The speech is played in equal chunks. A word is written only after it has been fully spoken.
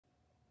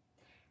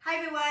Hi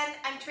everyone,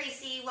 I'm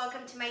Tracy.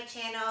 Welcome to my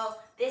channel.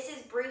 This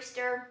is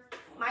Brewster,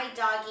 my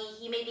doggy.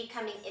 He may be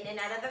coming in and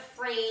out of the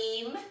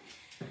frame.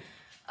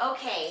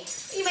 Okay,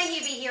 you might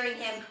be hearing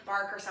him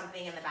bark or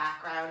something in the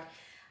background.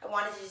 I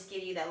wanted to just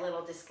give you that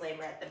little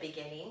disclaimer at the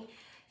beginning.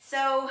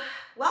 So,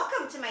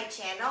 welcome to my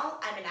channel.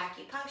 I'm an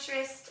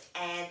acupuncturist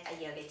and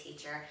a yoga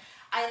teacher.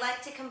 I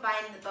like to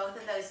combine both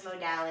of those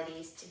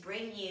modalities to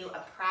bring you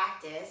a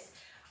practice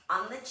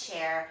on the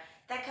chair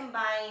that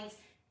combines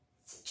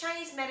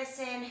Chinese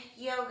medicine,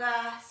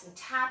 yoga, some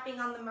tapping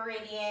on the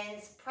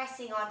meridians,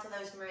 pressing onto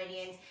those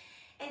meridians,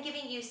 and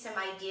giving you some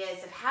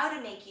ideas of how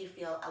to make you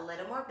feel a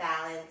little more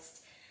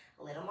balanced,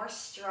 a little more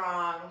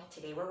strong.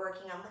 Today we're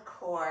working on the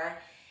core,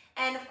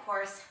 and of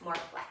course, more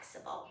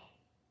flexible.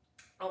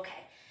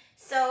 Okay,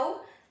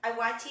 so I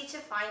want you to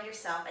find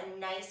yourself a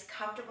nice,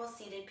 comfortable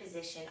seated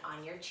position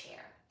on your chair.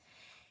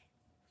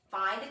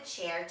 Find a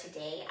chair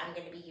today. I'm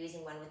going to be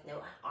using one with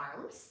no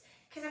arms,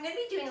 because I'm going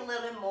to be doing a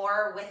little bit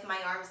more with my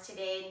arms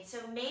today, and so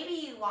maybe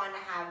you want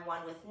to have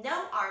one with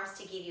no arms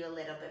to give you a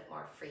little bit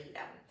more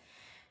freedom.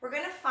 We're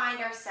going to find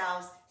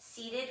ourselves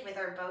seated with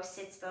our both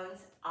sits bones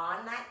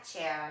on that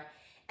chair,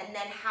 and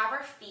then have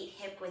our feet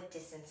hip-width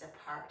distance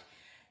apart.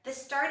 The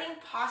starting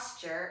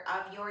posture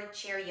of your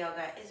chair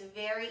yoga is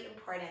very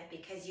important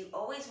because you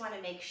always want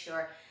to make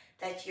sure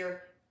that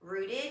you're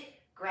rooted,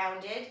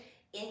 grounded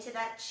into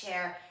that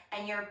chair,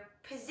 and you're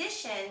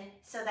positioned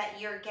so that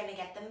you're going to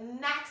get the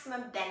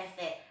maximum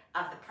benefit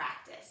of the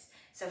practice.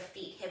 So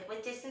feet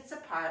hip-width distance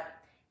apart,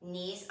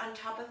 knees on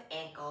top of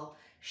ankle,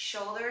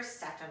 shoulders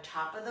stacked on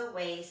top of the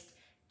waist,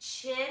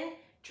 chin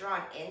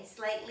drawn in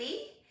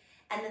slightly,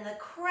 and then the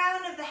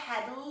crown of the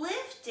head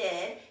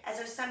lifted as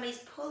though somebody's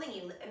pulling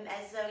you,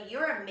 as though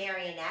you're a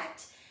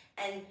marionette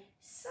and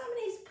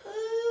somebody's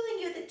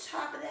pulling you at the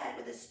top of the head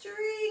with a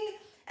string,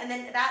 and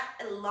then that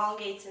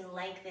elongates and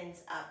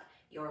lengthens up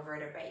your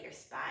vertebrae, your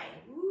spine,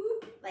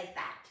 whoop, like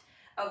that.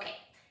 Okay,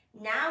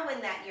 now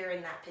when you're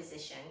in that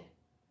position,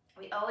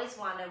 we always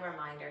want to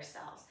remind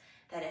ourselves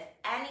that if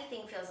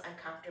anything feels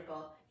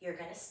uncomfortable, you're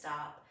going to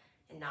stop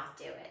and not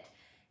do it.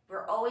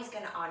 We're always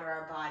going to honor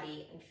our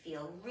body and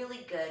feel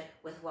really good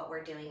with what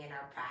we're doing in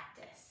our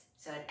practice.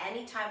 So at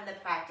any time in the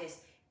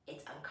practice,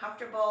 it's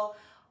uncomfortable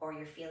or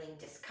you're feeling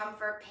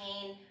discomfort,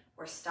 pain,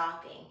 we're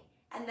stopping.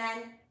 And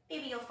then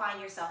maybe you'll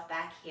find yourself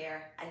back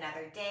here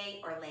another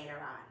day or later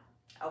on.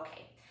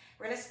 Okay,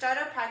 we're going to start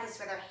our practice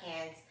with our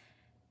hands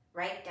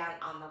right down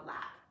on the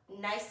lap.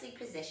 Nicely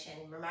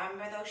positioned.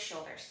 Remember those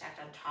shoulders stacked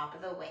on top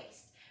of the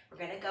waist. We're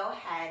going to go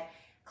ahead,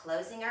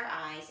 closing our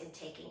eyes and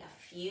taking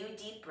a few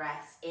deep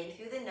breaths in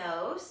through the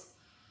nose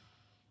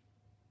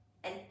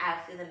and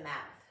out through the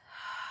mouth.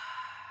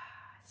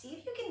 See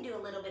if you can do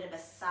a little bit of a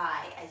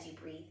sigh as you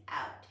breathe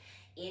out.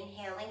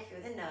 Inhaling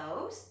through the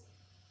nose,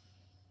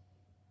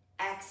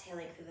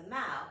 exhaling through the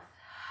mouth.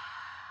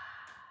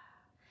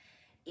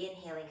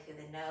 Inhaling through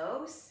the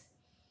nose,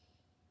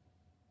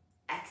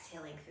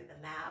 exhaling through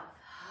the mouth.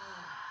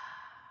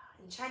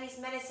 In Chinese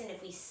medicine,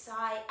 if we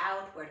sigh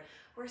outward,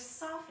 we're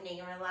softening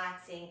and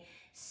relaxing,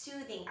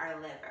 soothing our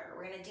liver.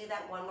 We're going to do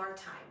that one more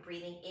time.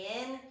 Breathing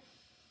in,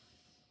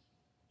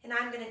 and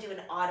I'm going to do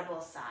an audible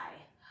sigh.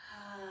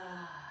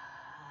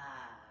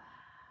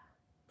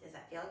 Does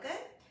that feel good?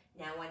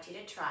 Now I want you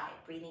to try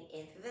breathing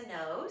in through the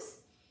nose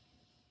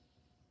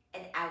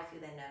and out through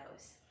the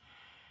nose.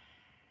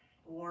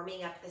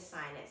 Warming up the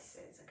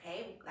sinuses,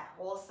 okay? That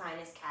whole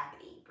sinus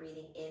cavity.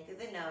 Breathing in through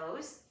the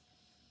nose,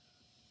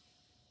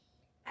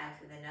 out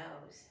through the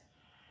nose.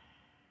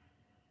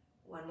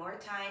 One more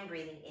time,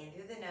 breathing in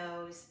through the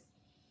nose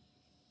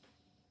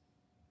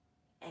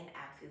and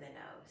out through the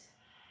nose.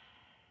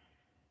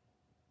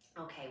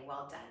 Okay,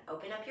 well done.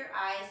 Open up your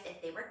eyes.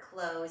 If they were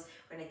closed,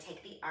 we're going to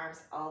take the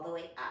arms all the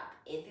way up.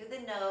 In through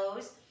the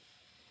nose,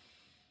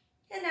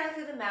 and out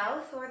through the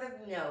mouth or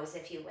the nose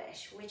if you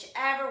wish,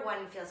 whichever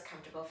one feels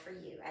comfortable for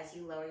you as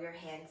you lower your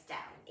hands down.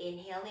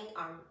 Inhaling,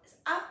 arms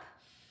up,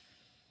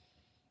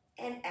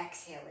 and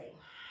exhaling.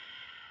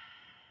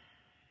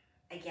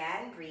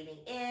 Again, breathing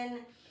in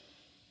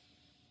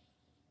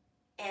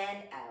and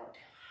out.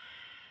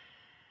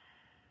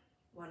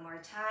 One more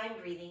time,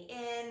 breathing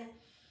in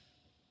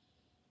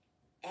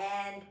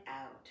and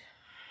out.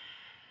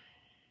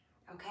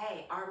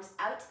 Okay, arms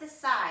out to the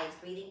sides,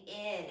 breathing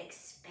in,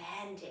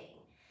 expanding.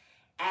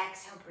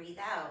 Exhale, breathe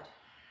out.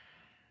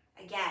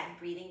 Again,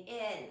 breathing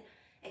in,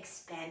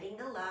 expanding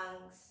the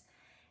lungs.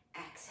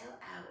 Exhale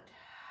out.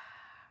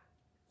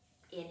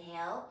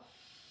 Inhale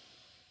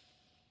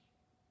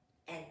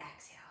and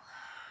exhale.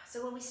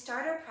 So when we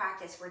start our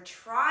practice, we're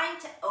trying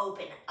to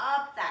open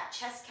up that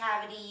chest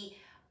cavity,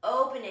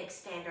 open and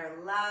expand our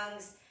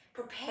lungs,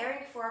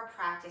 preparing for our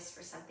practice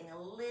for something a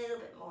little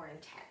bit more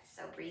intense.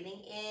 So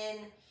breathing in,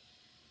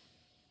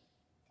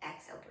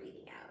 exhale,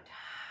 breathing out.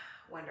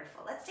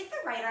 Wonderful. Let's take the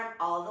right arm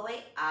all the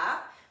way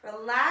up.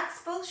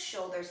 Relax both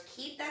shoulders.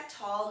 Keep that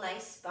tall,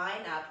 nice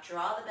spine up.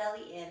 Draw the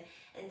belly in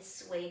and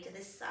sway to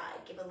the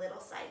side. Give a little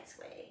side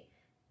sway.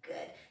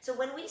 Good. So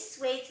when we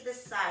sway to the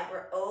side,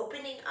 we're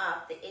opening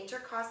up the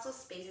intercostal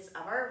spaces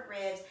of our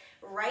ribs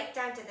right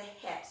down to the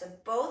hips. So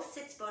both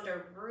sits bones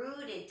are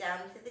rooted down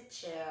to the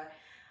chair.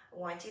 I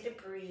want you to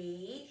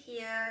breathe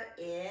here,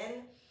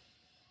 in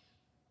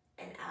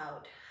and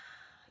out.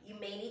 You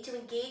may need to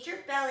engage your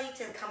belly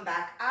to come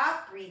back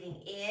up,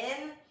 breathing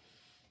in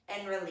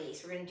and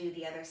release. We're going to do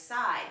the other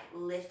side.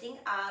 Lifting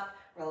up,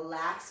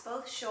 relax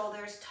both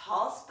shoulders,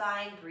 tall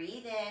spine,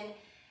 breathe in,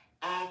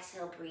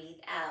 exhale, breathe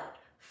out.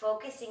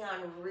 Focusing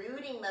on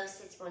rooting those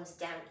sits bones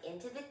down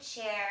into the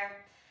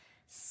chair,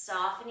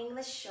 softening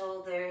the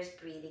shoulders,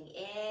 breathing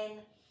in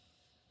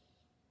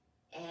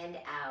and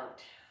out.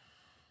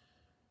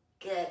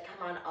 Good.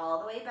 Come on all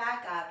the way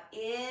back up,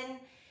 in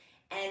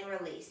and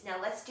release. Now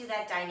let's do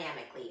that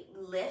dynamically.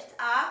 Lift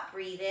up,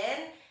 breathe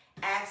in,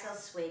 exhale,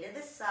 sway to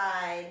the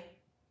side.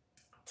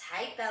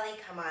 Tight belly,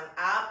 come on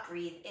up,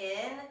 breathe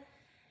in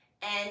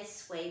and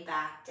sway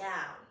back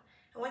down.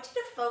 I want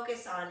you to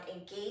focus on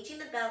engaging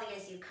the belly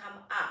as you come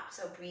up.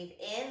 So breathe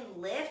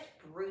in, lift,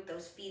 root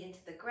those feet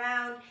into the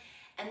ground.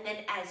 And then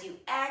as you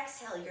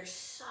exhale, you're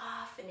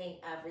softening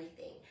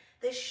everything.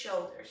 The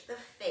shoulders, the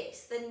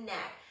face, the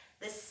neck,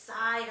 the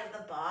side of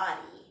the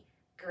body.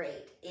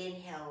 Great.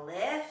 Inhale,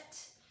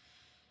 lift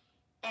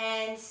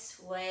and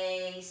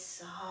sway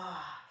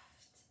soft.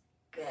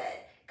 Good.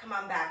 Come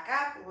on back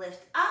up,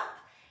 lift up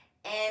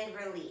and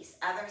release.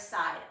 Other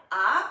side,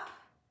 up,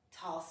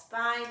 tall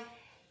spine,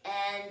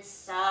 and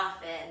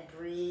soften.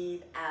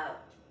 Breathe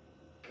out.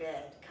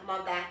 Good. Come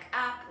on back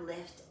up,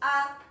 lift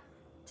up,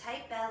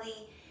 tight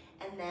belly,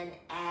 and then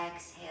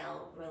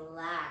exhale,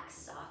 relax,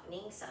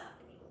 softening, softening.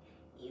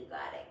 You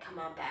got it. Come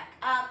on back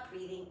up,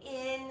 breathing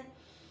in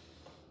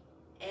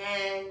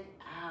and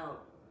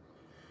out.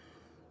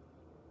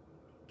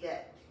 Good.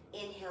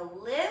 Inhale,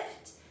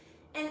 lift,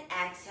 and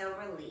exhale,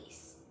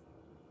 release.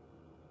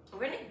 We're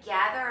going to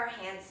gather our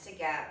hands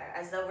together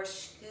as though we're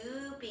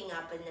scooping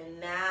up an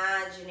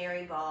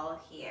imaginary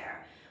ball here.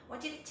 I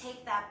want you to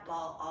take that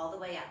ball all the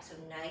way up. So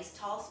nice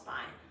tall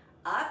spine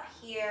up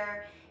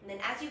here. And then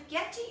as you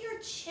get to your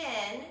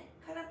chin,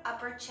 kind of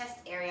upper chest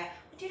area, I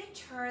want you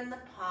to turn the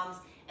palms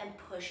and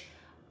push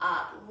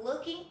up.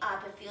 Looking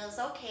up, it feels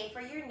okay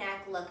for your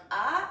neck. Look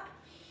up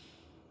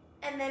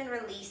and then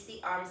release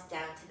the arms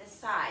down to the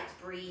sides.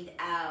 Breathe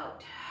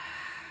out.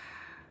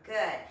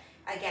 Good.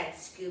 Again,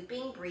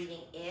 scooping,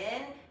 breathing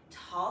in,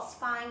 tall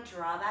spine,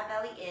 draw that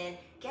belly in,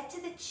 get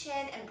to the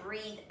chin and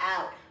breathe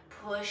out.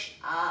 Push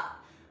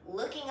up.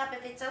 Looking up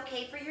if it's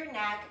okay for your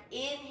neck.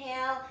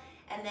 Inhale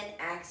and then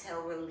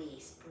exhale,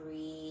 release.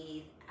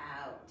 Breathe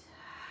out.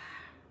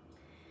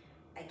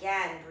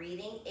 Again,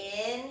 breathing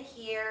in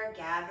here,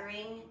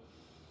 gathering,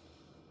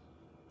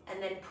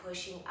 and then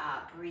pushing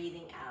up,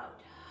 breathing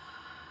out.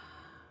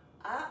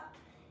 Up,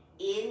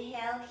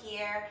 inhale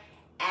here,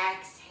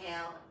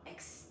 exhale,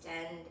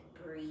 extend,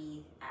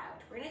 breathe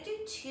out. We're gonna do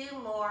 2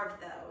 more of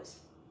those.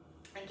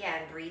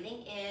 Again,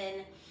 breathing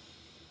in,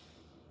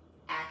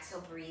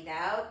 exhale, breathe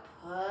out,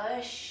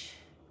 push.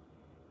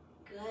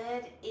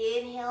 Good,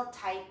 inhale,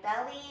 tight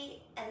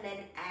belly, and then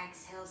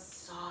exhale,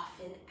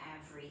 soften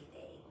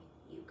everything.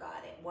 You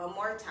got it. One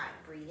more time,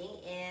 breathing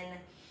in,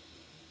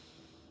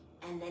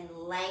 and then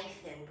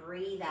lengthen,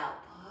 breathe out,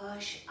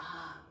 push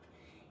up.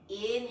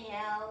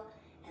 Inhale,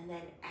 and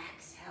then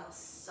exhale,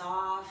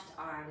 soft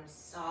arms,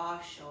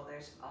 soft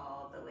shoulders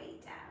all the way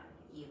down.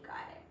 You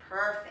got it.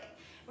 Perfect.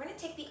 We're going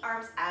to take the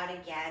arms out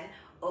again,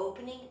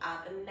 opening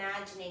up,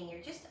 imagining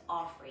you're just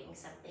offering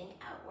something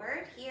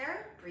outward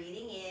here.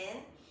 Breathing in,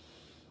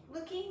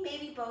 looking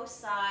maybe both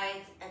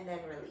sides, and then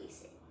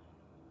releasing.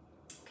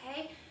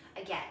 Okay?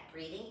 Again,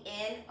 breathing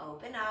in,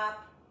 open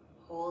up,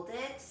 hold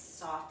it,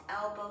 soft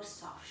elbows,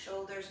 soft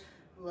shoulders,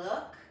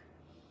 look,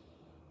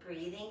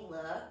 breathing,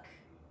 look,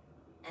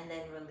 and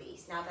then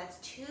release. Now if that's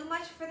too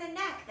much for the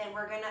neck, then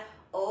we're gonna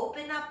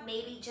open up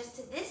maybe just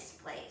to this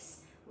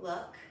place.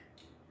 Look,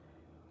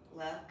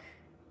 look,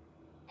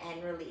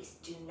 and release.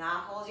 Do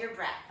not hold your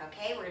breath,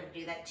 okay? We're gonna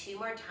do that 2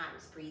 more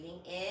times. Breathing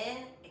in,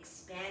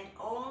 expand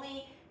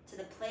only to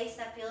the place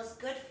that feels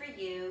good for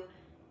you.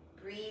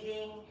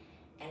 Breathing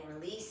and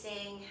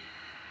releasing.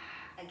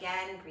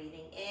 Again,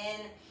 breathing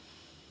in,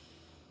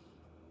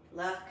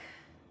 look,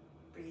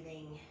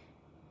 breathing,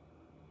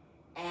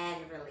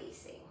 and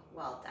releasing.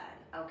 Well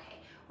done. Okay,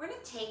 we're gonna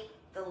take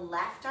the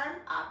left arm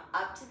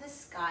up to the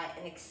sky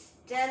and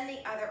extend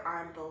the other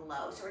arm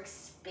below. So we're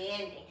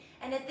expanding.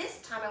 And at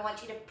this time, I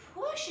want you to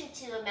push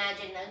into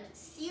imagine the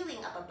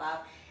ceiling up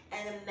above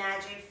and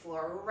imaginary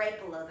floor right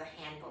below the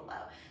hand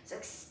below. So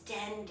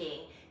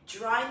extending,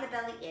 drawing the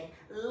belly in,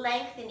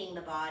 lengthening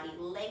the body,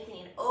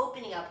 lengthening,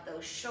 opening up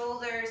those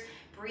shoulders,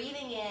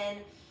 breathing in,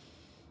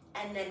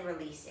 and then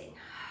releasing.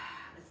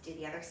 Let's do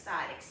the other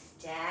side.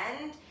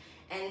 Extend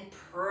and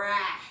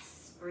press.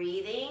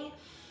 Breathing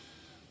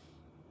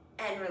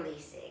and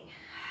releasing.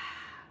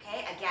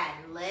 Okay,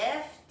 again,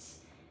 lift,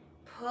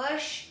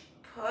 push,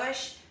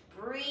 push,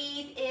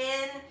 breathe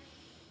in,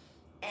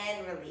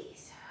 and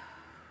release.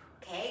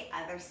 Okay,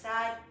 other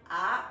side,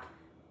 up,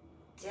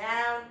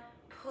 down,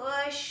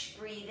 push,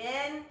 breathe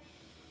in,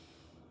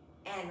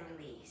 and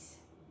release.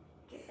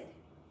 Good.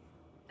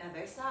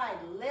 Other side,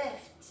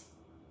 lift,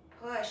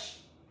 push,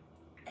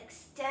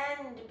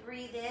 extend,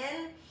 breathe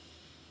in,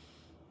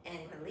 and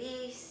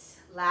release.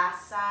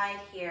 Last side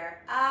here,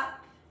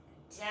 up,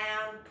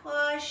 down,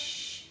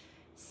 push,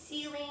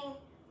 ceiling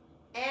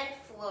and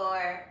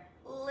floor,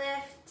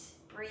 lift,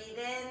 breathe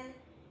in,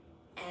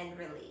 and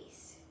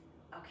release.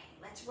 Okay,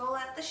 let's roll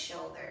out the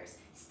shoulders,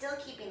 still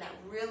keeping that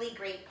really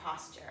great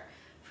posture.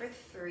 For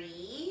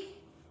 3,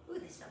 ooh,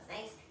 this smells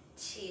nice,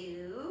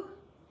 2,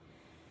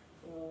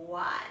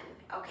 1.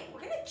 Okay,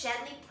 we're gonna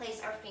gently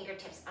place our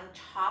fingertips on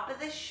top of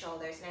the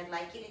shoulders, and I'd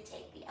like you to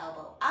take the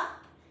elbow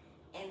up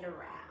and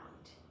around.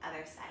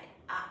 Other side,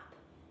 up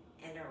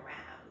and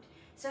around.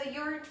 So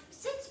your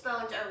sits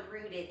bones are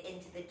rooted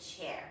into the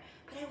chair,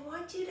 but I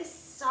want you to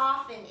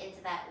soften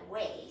into that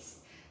waist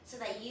so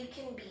that you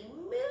can be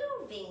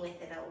moving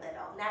with it a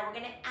little. Now we're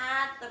gonna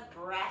add the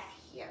breath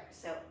here.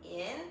 So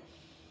in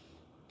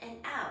and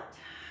out.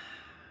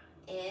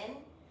 In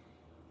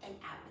and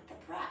out with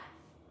the breath.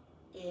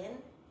 In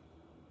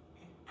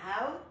and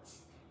out.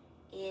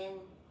 In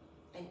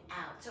and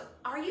out. So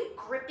are you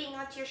gripping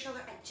onto your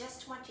shoulder? I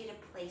just want you to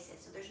place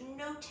it so there's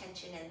no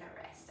tension in the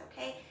wrist,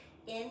 okay?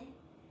 In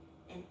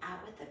and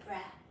out with the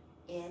breath.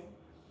 In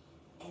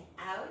and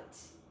out.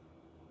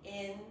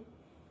 In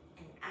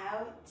and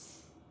out.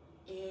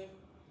 In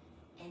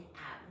and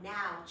out.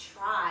 Now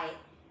try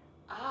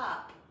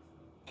up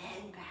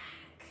and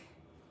back.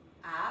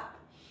 Up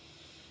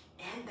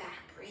and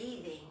back.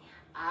 Breathing.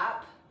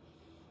 Up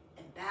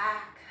and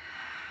back.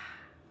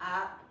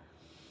 Up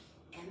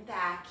and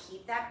back.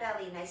 Keep that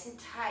belly nice and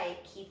tight.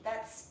 Keep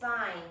that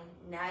spine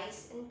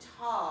nice and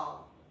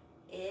tall.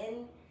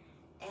 In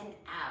and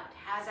out.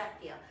 How's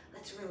that feel?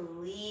 Let's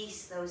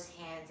release those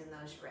hands and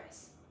those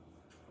wrists.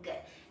 Good.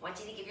 I want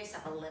you to give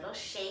yourself a little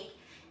shake,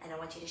 and I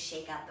want you to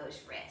shake out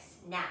those wrists.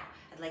 Now,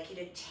 I'd like you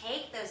to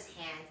take those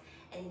hands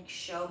and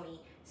show me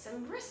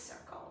some wrist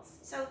circles.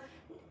 So,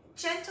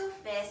 gentle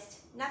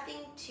fist, nothing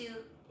too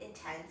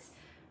intense.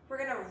 We're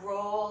gonna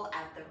roll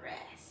out the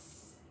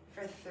wrists.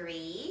 For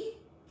 3,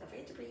 don't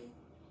forget to breathe.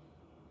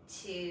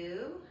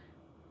 2,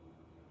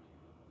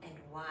 and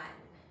 1.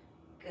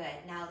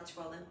 Good. Now let's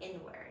roll them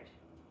inward.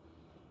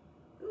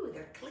 Ooh,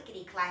 they're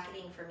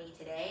clickety-clacketing for me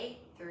today.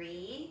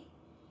 3,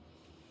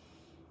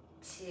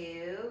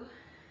 2,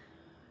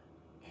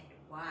 and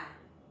 1.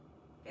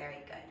 Very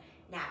good.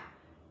 Now,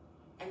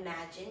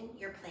 imagine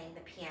you're playing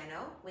the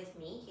piano with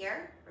me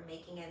here. We're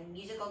making a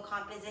musical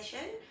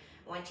composition.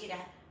 I want you to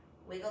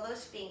wiggle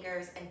those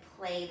fingers and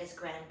play this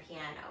grand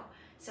piano.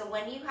 So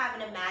when you have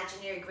an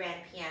imaginary grand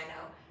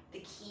piano, the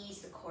keys,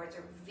 the chords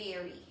are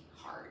very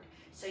hard.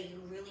 So you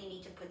really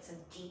need to put some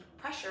deep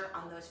pressure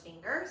on those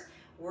fingers,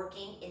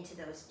 working into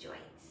those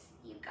joints.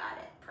 You got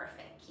it.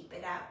 Perfect. Keep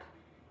it up.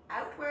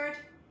 Outward.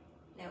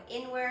 Now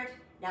inward.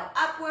 Now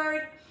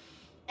upward.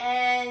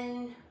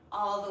 And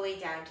all the way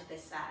down to the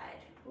side.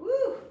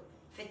 Woo!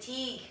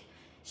 Fatigue.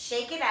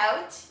 Shake it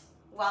out.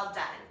 Well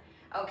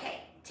done.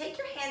 Okay. Take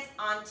your hands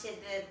onto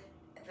the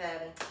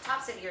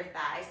tops of your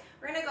thighs.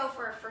 We're gonna go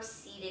for a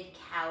first seated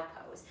cow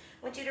pose.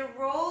 I want you to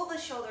roll the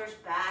shoulders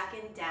back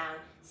and down,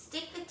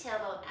 stick the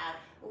tailbone out,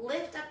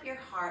 lift up your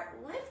heart,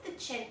 lift the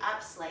chin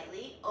up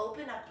slightly,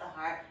 open up the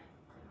heart,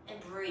 and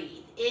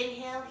breathe.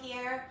 Inhale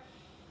here.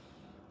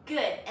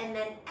 Good, and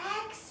then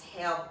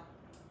exhale.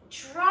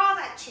 Draw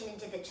that chin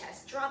into the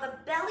chest, draw the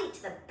belly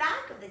to the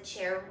back of the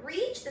chair,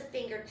 reach the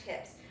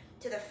fingertips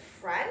to the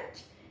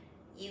front.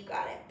 You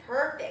got it,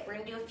 perfect. We're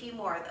gonna do a few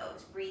more of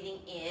those. Breathing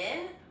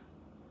in,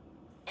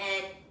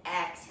 and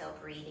exhale,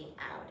 breathing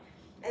out.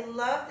 I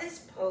love this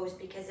pose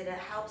because it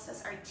helps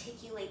us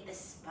articulate the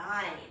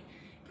spine.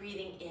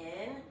 Breathing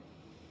in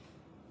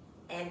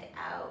and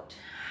out.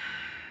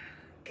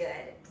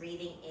 Good.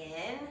 Breathing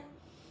in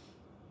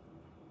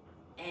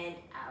and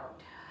out.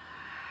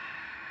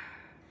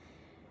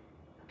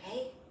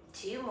 Okay,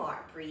 2 more.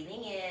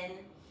 Breathing in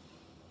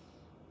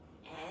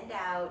and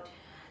out.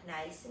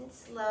 Nice and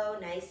slow,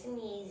 nice and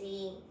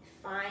easy.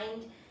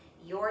 Find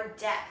your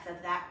depth of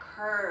that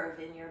curve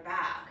in your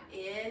back.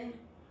 In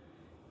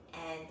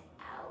and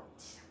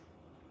out.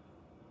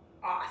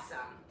 Awesome.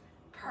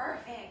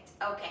 Perfect.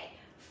 Okay,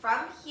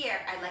 from here,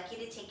 I'd like you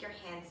to take your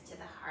hands to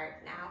the heart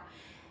now.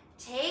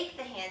 Take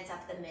the hands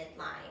up the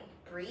midline.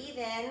 Breathe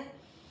in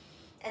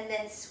and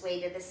then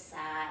sway to the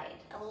side.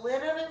 A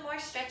little bit more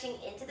stretching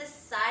into the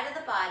side of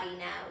the body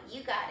now.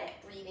 You got it.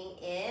 Breathing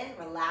in,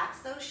 relax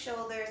those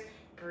shoulders.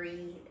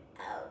 Breathe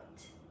out.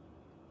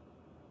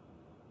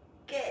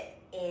 Good.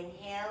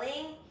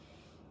 Inhaling,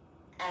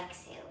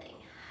 exhaling.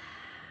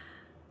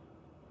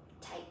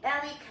 Tight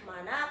belly, come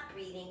on up,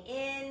 breathing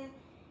in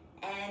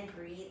and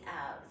breathe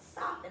out.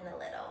 Soften a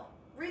little.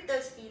 Root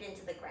those feet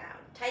into the ground.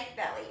 Tight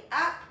belly,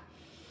 up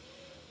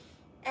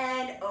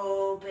and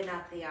open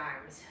up the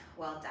arms.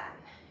 Well done.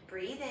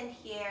 Breathe in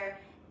here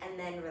and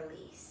then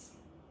release.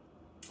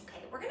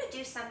 Okay, we're gonna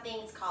do something,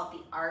 it's called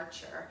the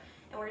archer,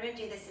 and we're gonna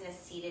do this in a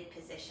seated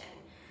position.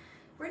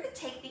 We're gonna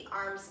take the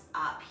arms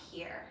up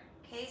here.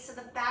 Okay, so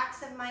the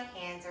backs of my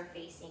hands are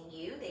facing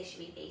you. They should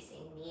be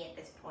facing me at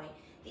this point.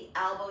 The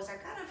elbows are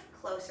kind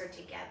of closer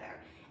together.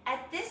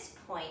 At this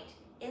point,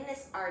 in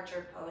this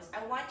archer pose,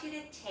 I want you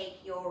to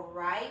take your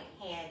right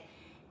hand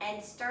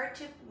and start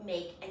to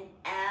make an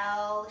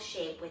L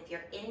shape with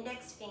your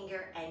index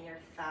finger and your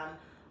thumb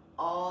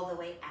all the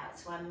way out.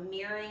 So I'm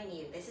mirroring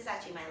you. This is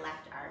actually my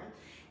left arm,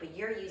 but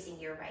you're using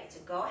your right. So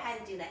go ahead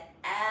and do that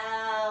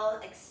L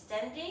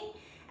extending,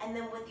 and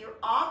then with your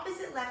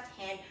opposite left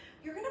hand,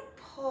 you're gonna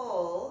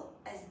pull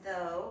as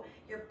though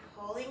you're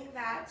pulling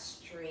that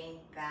string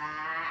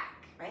back,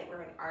 right?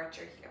 We're an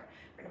archer here.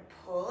 We're gonna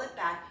pull it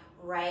back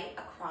right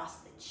across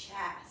the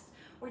chest.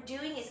 What we're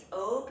doing is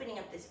opening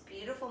up this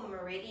beautiful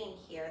meridian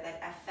here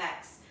that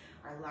affects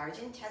our large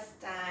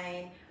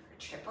intestine, our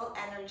triple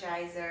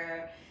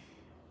energizer,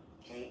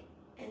 okay?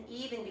 And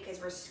even because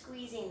we're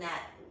squeezing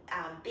that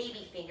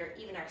baby finger,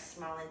 even our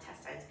small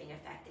intestine is being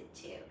affected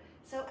too.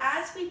 So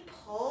as we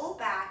pull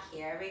back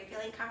here, everybody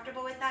feeling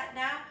comfortable with that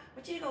now? I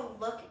want you to go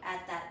look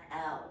at that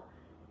L.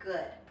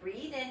 Good.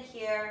 Breathe in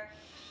here.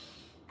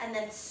 And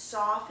then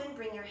soften,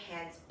 bring your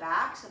hands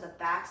back. So the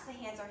backs of the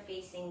hands are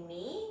facing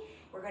me.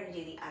 We're gonna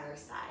do the other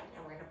side.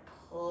 And we're gonna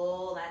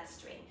pull that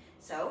string.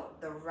 So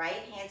the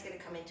right hand's gonna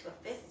come into a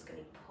fist. It's gonna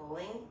be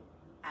pulling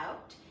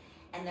out.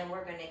 And then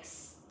we're gonna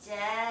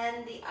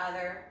extend the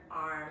other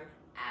arm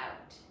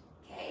out.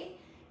 Okay,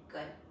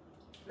 good.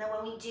 Now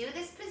when we do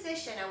this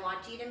position, I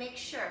want you to make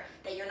sure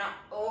that you're not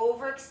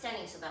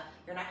overextending, so that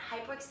you're not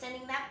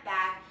hyperextending that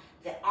back,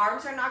 the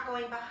arms are not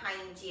going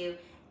behind you,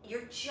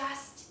 you're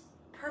just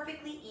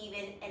perfectly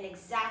even and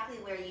exactly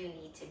where you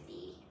need to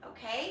be,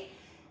 okay?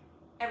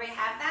 Everybody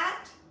have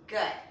that?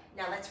 Good.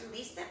 Now let's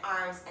release the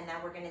arms, and now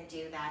we're gonna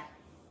do that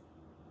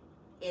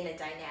in a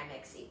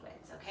dynamic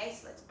sequence, okay?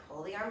 So let's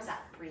pull the arms up,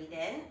 breathe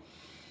in.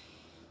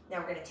 Now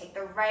we're gonna take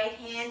the right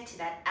hand to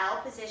that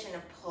L position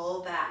and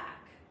pull back.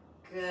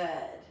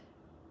 Good.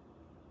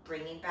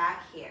 Bringing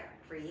back here.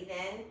 Breathe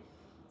in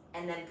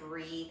and then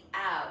breathe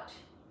out.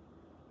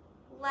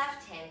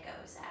 Left hand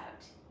goes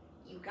out.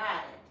 You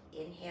got it.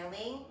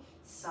 Inhaling,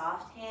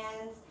 soft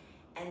hands,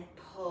 and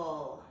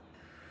pull.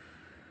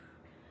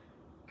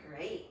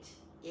 Great.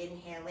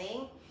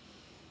 Inhaling,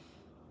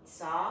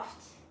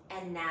 soft,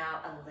 and now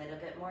a little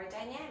bit more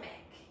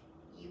dynamic.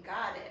 You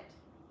got it.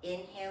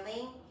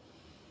 Inhaling.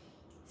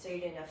 So you're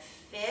doing a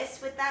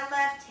fist with that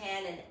left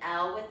hand and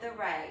L with the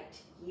right.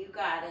 You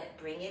got it.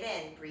 Bring it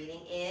in.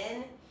 Breathing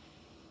in.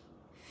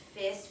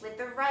 Fist with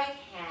the right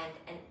hand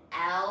and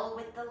L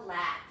with the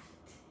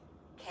left.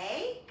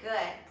 Okay?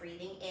 Good.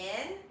 Breathing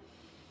in.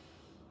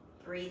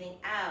 Breathing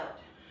out.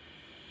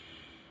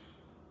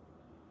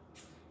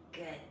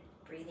 Good.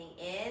 Breathing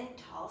in.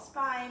 Tall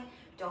spine.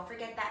 Don't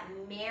forget that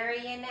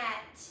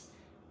marionette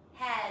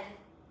head.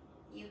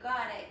 You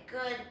got it.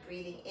 Good.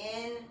 Breathing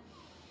in.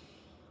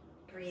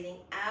 Breathing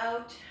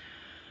out.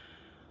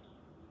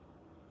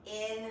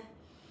 In.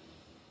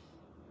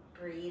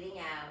 Breathing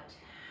out.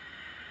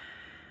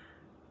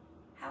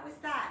 How was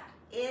that?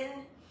 In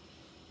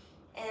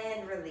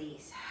and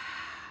release.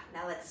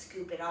 Now let's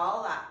scoop it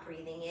all up.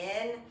 Breathing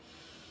in.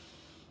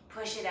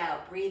 Push it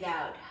out. Breathe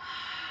out.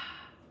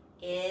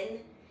 In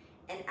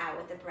and out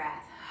with the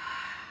breath.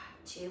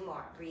 2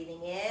 more.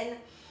 Breathing in.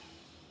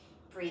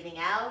 Breathing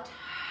out.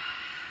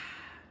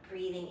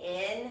 Breathing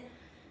in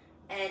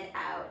and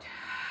out.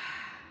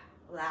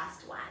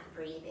 Last one.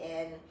 Breathe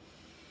in.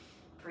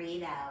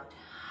 Breathe out.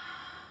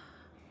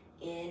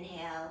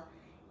 Inhale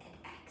and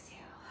exhale.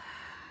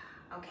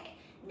 Okay,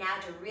 now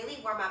to really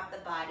warm up the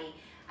body,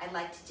 I'd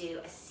like to do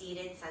a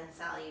seated sun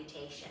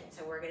salutation.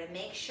 So we're gonna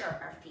make sure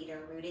our feet are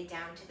rooted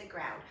down to the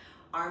ground.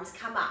 Arms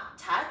come up,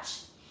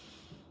 touch,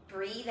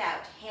 breathe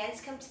out. Hands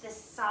come to the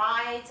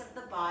sides of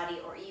the body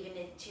or even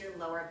into your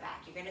lower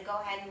back. You're gonna go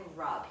ahead and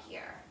rub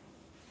here.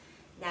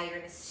 Now you're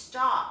gonna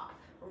stop,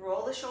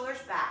 roll the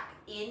shoulders back.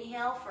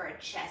 Inhale for a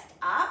chest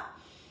up.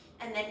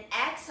 And then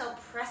exhale,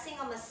 pressing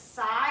on the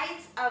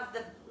sides of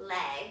the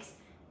legs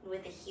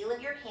with the heel of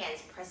your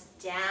hands, press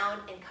down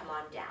and come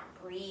on down.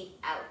 Breathe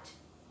out.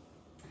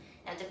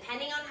 Now,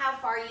 depending on how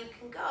far you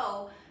can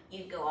go,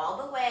 you go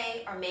all the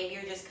way, or maybe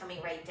you're just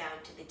coming right down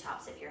to the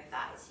tops of your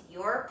thighs.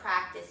 Your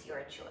practice,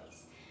 your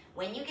choice.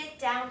 When you get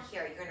down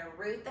here, you're gonna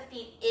root the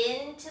feet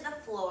into the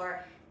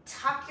floor,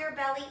 tuck your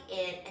belly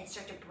in, and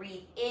start to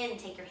breathe in.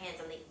 Take your hands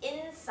on the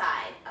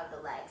inside of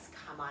the legs.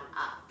 Come on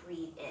up,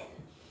 breathe in.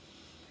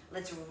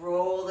 Let's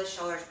roll the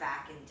shoulders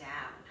back and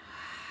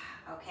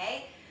down,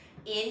 okay?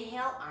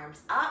 Inhale,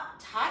 arms up,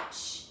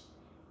 touch.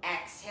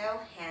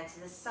 Exhale, hands to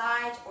the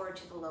sides or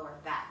to the lower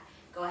back.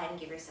 Go ahead and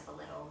give yourself a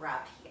little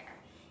rub here.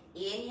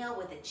 Inhale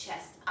with the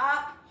chest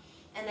up,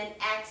 and then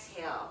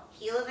exhale.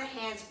 Heel of the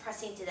hands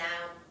pressing to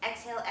down.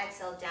 Exhale,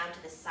 exhale, down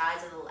to the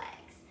sides of the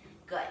legs.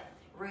 Good.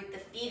 Root the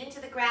feet into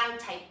the ground,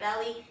 tight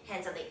belly,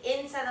 hands on the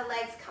inside of the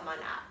legs, come on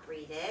up.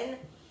 Breathe in,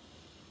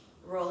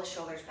 roll the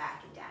shoulders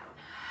back and down.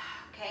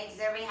 Okay, does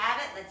everybody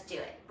have it? Let's do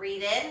it.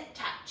 Breathe in,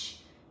 touch.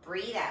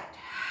 Breathe out.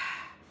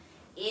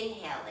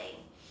 Inhaling.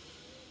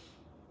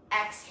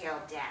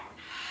 Exhale down.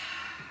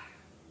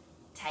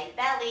 tight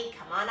belly,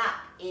 come on up.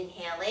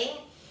 Inhaling,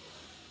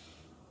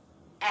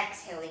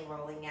 exhaling,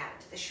 rolling out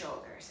to the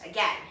shoulders.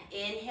 Again,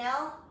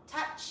 inhale,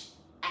 touch,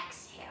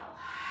 exhale.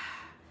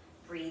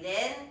 Breathe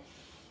in,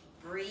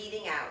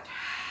 breathing out.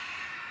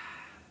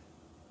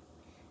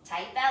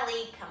 Tight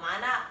belly, come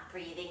on up.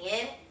 Breathing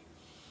in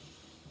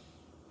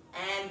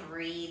and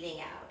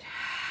breathing out.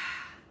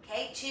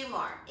 Okay, 2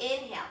 more.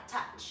 Inhale,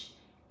 touch,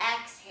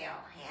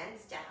 exhale,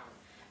 hands down.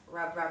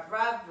 Rub, rub,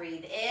 rub,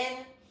 breathe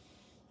in,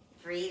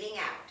 breathing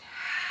out.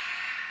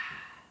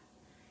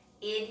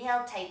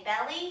 Inhale, tight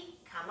belly,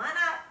 come on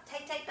up.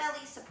 Tight, tight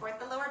belly, support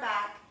the lower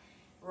back.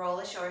 Roll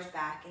the shoulders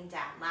back and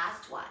down.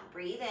 Last one,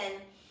 breathe in,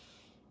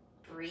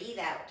 breathe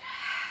out.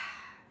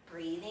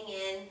 Breathing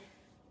in,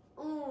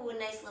 ooh,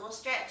 nice little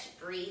stretch.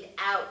 Breathe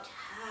out.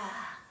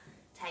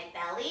 Tight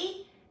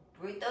belly,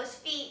 root those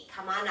feet,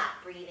 come on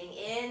up. Breathing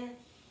in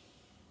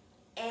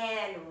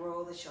and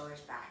roll the shoulders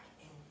back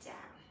and down.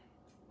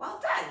 Well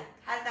done.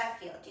 How did that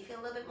feel? Do you feel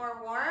a little bit more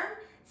warm?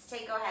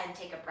 Let's go ahead and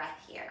take a breath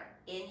here.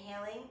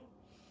 Inhaling.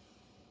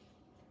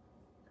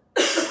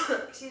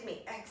 Excuse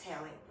me,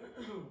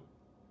 exhaling.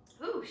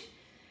 Whoosh.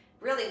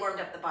 Really warmed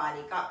up the body,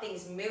 got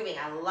things moving.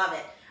 I love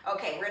it.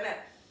 Okay, we're gonna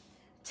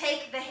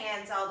take the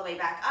hands all the way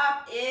back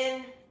up,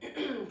 in,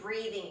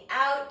 breathing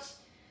out,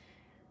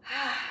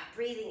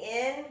 breathing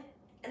in,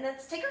 and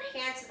let's take our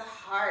hands to the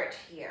heart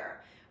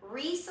here,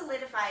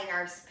 re-solidifying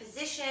our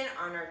position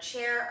on our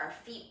chair, our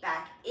feet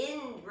back in,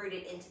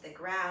 rooted into the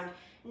ground,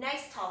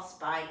 nice tall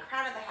spine,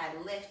 crown of the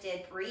head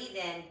lifted, breathe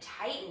in,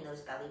 tighten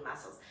those belly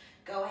muscles.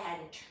 Go ahead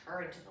and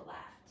turn to the left.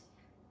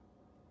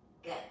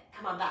 Good,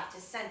 come on back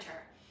to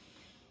center.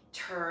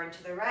 Turn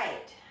to the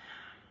right.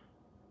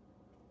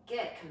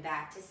 Good, come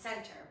back to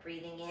center.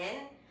 Breathing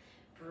in,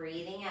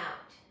 breathing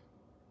out.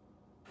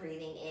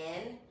 Breathing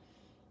in,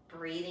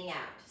 breathing out.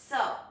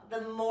 So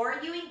the more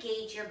you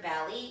engage your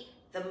belly,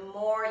 the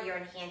more you're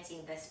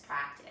enhancing this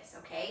practice,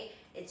 okay?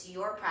 It's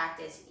your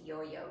practice,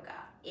 your yoga.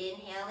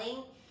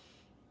 Inhaling,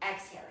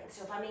 exhaling.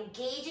 So if I'm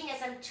engaging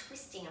as I'm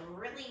twisting, I'm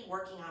really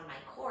working on my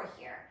core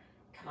here.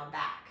 Come on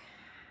back.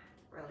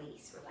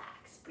 Release,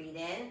 relax. Breathe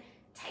in,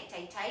 tight,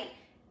 tight, tight.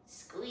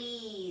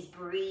 Squeeze,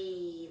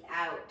 breathe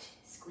out.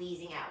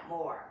 Squeezing out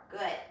more.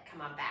 Good. Come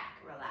on back,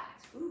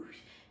 relax. Whoosh.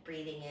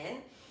 Breathing in,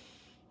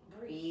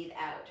 breathe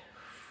out.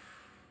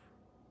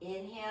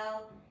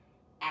 Inhale,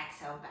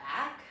 exhale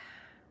back.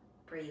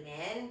 Breathe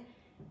in,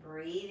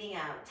 breathing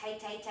out. Tight,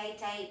 tight, tight,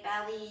 tight.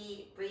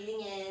 Belly,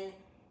 breathing in,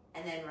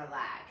 and then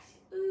relax.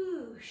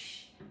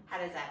 Oosh. How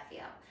does that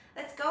feel?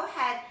 Let's go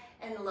ahead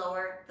and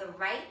lower the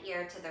right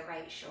ear to the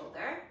right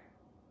shoulder.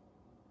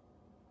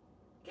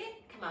 Good.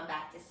 Come on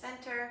back to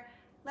center.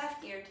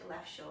 Left ear to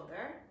left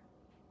shoulder.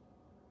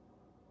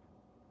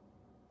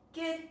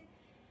 Good.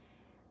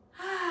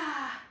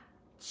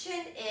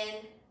 Chin in.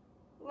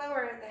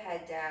 Lower the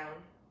head down.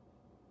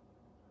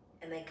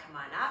 And then come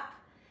on up.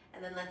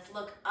 And then let's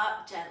look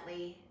up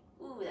gently.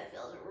 Ooh, that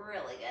feels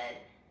really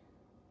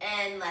good.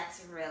 And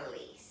let's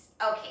release.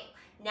 Okay,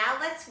 now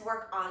let's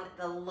work on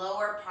the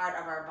lower part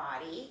of our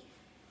body.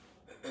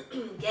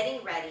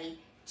 Getting ready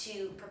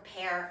to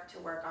prepare to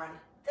work on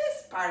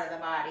this part of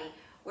the body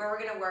where we're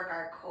gonna work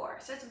our core.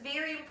 So it's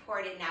very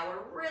important now.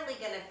 We're really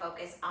gonna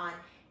focus on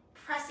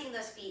pressing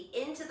those feet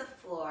into the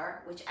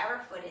floor, whichever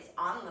foot is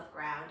on the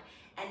ground,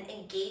 and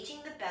engaging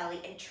the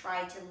belly and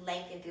try to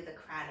lengthen through the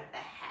crown of the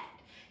head.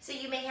 So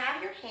you may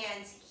have your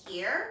hands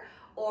here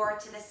or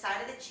to the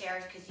side of the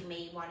chair because you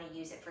may want to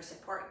use it for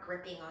support,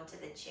 gripping onto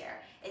the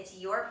chair. It's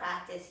your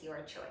practice,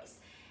 your choice.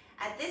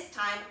 At this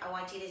time, I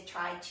want you to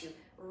try to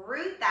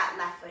root that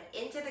left foot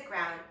into the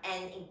ground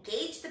and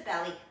engage the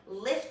belly,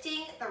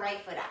 lifting the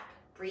right foot up.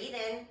 Breathe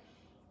in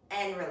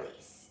and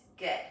release.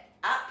 Good.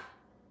 Up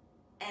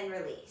and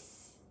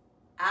release.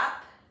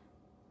 Up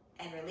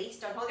and release.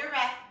 Don't hold your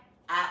breath.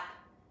 Up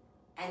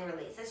and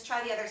release. Let's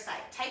try the other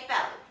side. Tight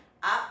belly.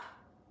 Up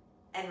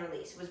and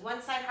release. Was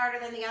one side harder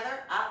than the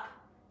other? Up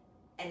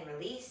and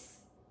release.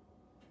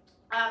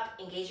 Up,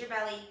 engage your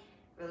belly,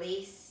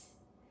 release,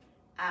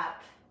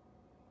 up,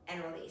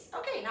 and release.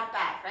 Okay, not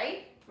bad,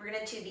 right? We're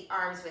gonna do the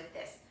arms with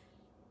this.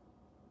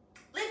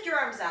 Lift your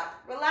arms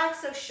up,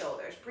 relax those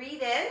shoulders,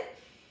 breathe in,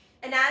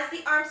 and as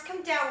the arms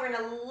come down, we're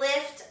gonna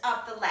lift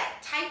up the leg.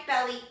 Tight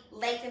belly,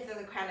 lengthen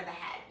through the crown of the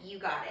head. You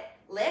got it.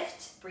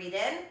 Lift, breathe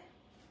in,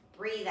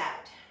 breathe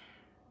out.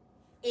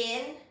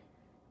 In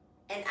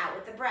and out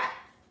with the breath.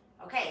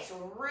 Okay, so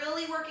we're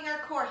really working our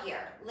core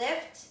here.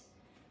 Lift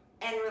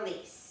and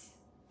release.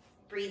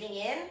 Breathing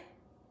in,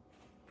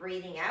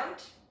 breathing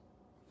out.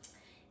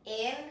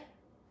 In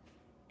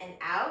and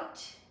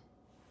out.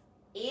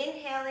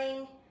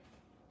 Inhaling,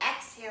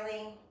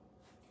 exhaling,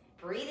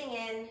 breathing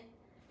in,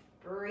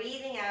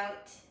 breathing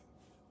out.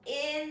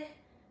 In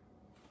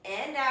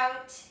and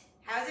out.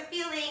 How's it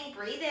feeling?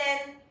 Breathe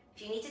in.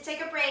 If you need to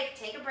take a break,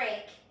 take a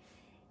break.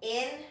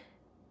 In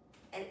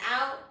and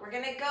out. We're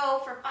gonna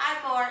go for 5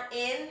 more.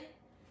 In,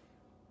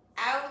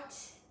 out,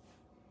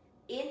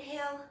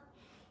 inhale,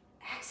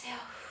 exhale,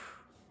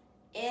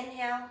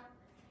 inhale,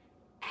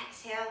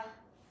 exhale,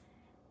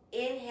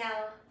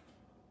 inhale,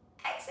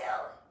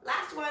 exhale,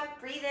 Last one,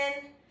 breathe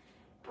in,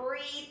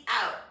 breathe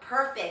out.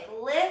 Perfect,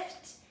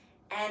 lift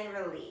and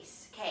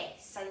release. Okay,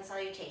 sun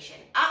salutation.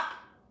 Up,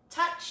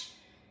 touch,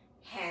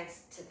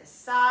 hands to the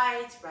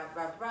sides, rub,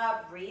 rub,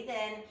 rub, breathe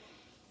in,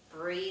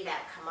 breathe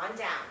out, come on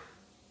down.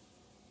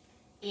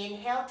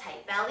 Inhale,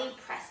 tight belly,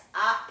 press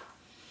up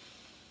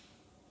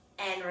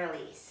and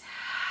release.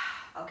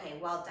 Okay,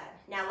 well done.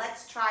 Now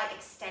let's try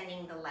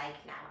extending the leg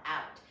now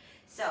out.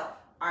 So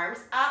arms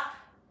up,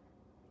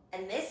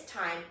 and this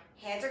time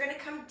hands are gonna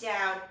come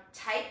down,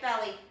 tight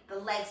belly, the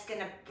leg's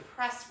gonna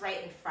press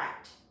right in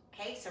front.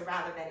 Okay, so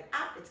rather than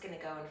up, it's gonna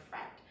go in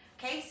front.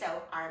 Okay,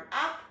 so arm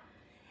up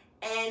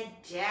and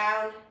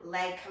down,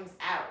 leg comes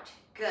out.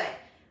 Good.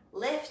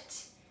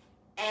 Lift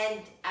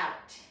and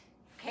out.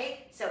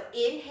 Okay, so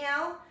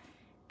inhale,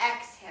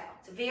 exhale.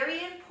 It's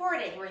very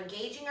important. We're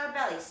engaging our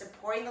belly,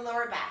 supporting the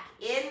lower back.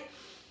 In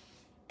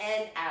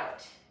and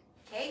out.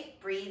 Okay,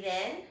 breathe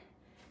in,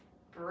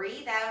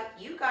 breathe out.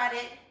 You got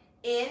it.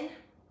 In,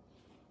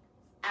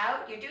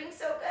 out. You're doing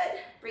so good.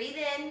 Breathe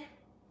in,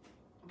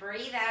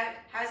 breathe out.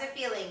 How's it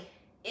feeling?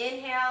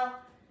 Inhale,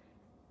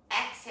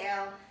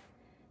 exhale,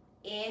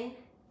 in,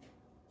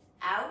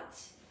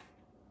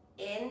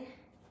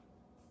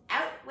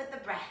 out with the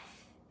breath.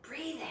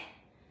 Breathe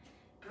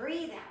in,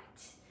 breathe out.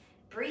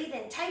 Breathe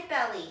in, tight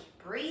belly,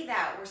 breathe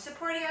out. We're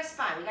supporting our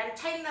spine. We gotta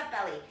tighten that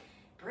belly.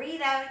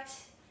 Breathe out,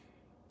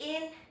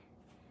 in,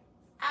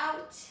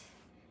 out,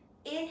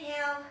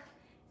 inhale,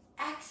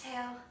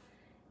 exhale,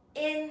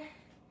 in,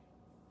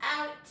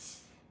 out,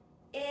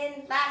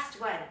 in. Last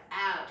one,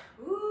 out.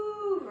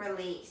 Woo,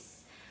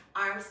 release.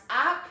 Arms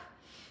up,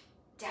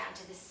 down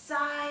to the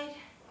side.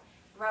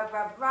 Rub,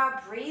 rub,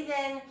 rub, breathe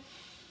in,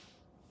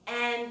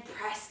 and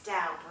press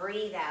down,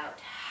 breathe out.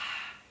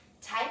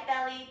 Tight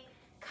belly,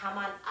 come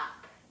on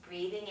up.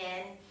 Breathing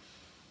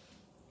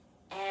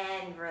in,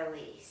 and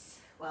release.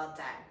 Well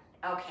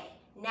done. Okay,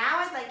 now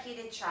I'd like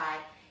you to try,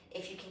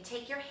 if you can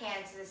take your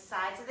hands to the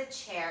sides of the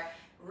chair,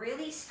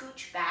 really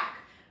scooch back,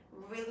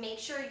 really make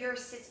sure your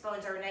sits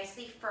bones are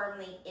nicely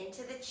firmly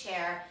into the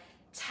chair,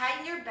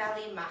 tighten your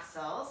belly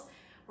muscles.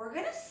 We're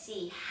gonna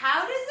see,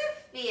 how does it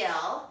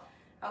feel?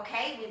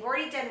 Okay, we've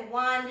already done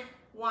one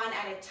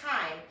at a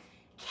time.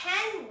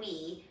 Can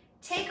we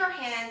take our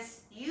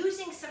hands,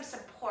 using some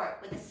support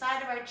with the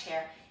side of our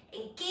chair,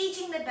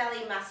 engaging the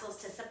belly muscles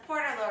to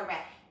support our lower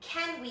back?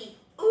 Can we,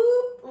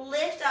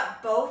 lift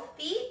up both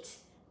feet,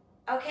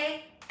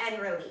 okay,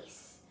 and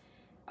release?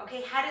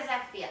 Okay, how does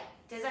that feel?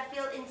 Does that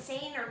feel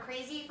insane or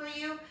crazy for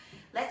you?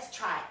 Let's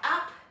try.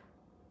 Up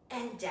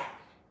and down.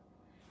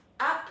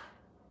 Up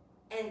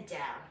and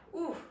down.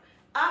 Ooh,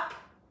 up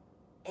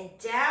and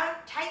down.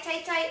 Tight,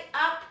 tight, tight.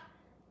 Up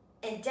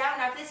and down.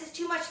 Now, if this is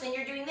too much, then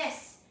you're doing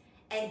this.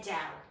 And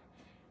down.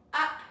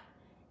 Up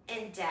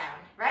and down.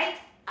 Right?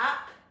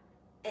 Up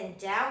and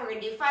down. We're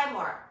going to do 5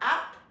 more.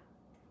 Up,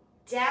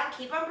 down.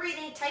 Keep on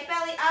breathing. Tight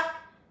belly. Up,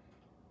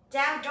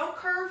 down. Don't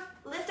curve.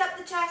 Lift up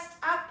the chest.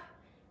 Up,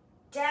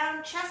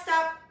 down. Chest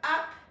up.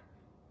 Up,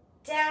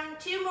 down.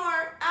 2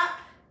 more. Up,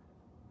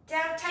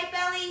 down. Tight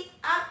belly.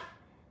 Up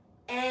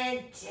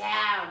and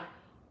down.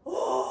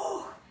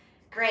 Ooh,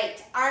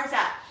 great. Arms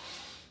up.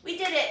 We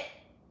did it.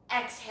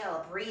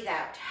 Exhale. Breathe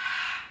out.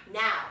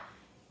 Now,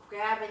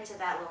 grab into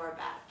that lower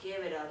back. Give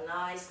it a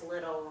nice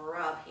little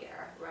rub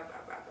here. Rub,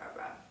 rub, rub, rub,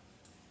 rub.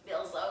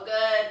 Feels so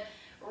good.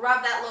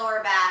 Rub that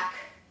lower back.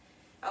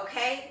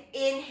 Okay?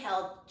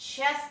 Inhale,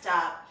 chest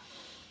up.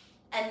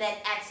 And then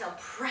exhale,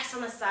 press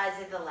on the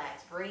sides of the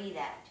legs. Breathe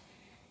out.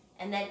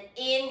 And then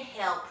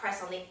inhale,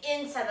 press on the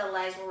inside of the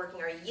legs. We're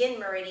working our yin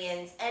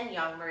meridians and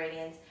yang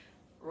meridians.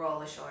 Roll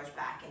the shoulders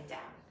back and down.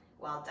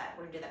 Well done.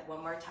 We're gonna do that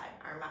one more time.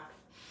 Arm up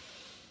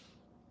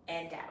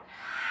and down.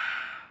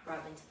 Rub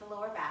into the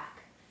lower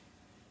back.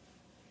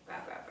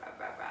 Rub, rub, rub,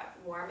 rub,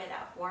 rub. Warm it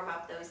up. Warm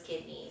up those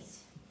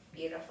kidneys.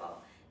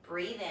 Beautiful.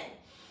 Breathe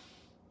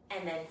in.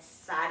 And then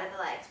side of the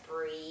legs.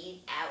 Breathe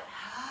out.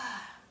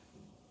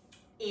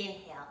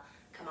 Inhale.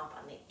 Come up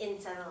on the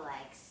inside of the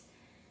legs.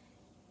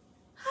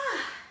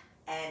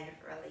 And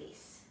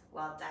release.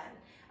 Well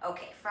done.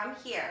 Okay, from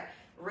here,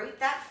 root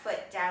that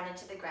foot down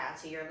into the ground,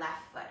 so your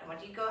left foot. I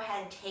want you to go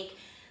ahead and take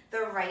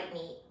the right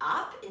knee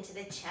up into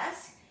the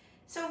chest.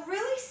 So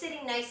really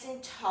sitting nice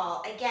and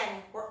tall.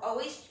 Again, we're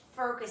always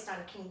focused on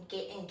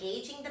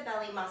engaging the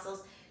belly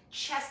muscles,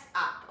 chest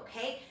up,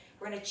 okay?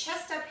 We're gonna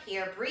chest up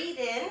here, breathe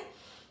in,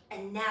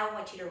 and now I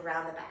want you to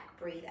round the back,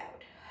 breathe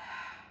out.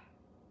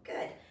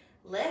 Good,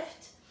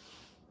 lift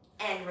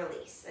and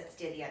release. Let's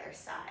do the other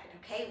side,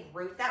 okay?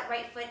 Root that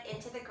right foot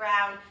into the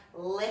ground,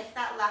 lift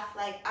that left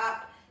leg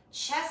up,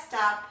 chest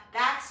up,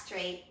 back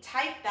straight,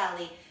 tight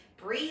belly,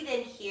 breathe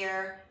in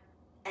here,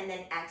 and then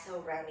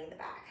exhale, rounding the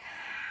back.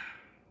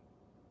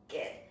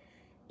 Good.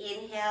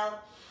 Inhale,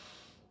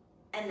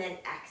 and then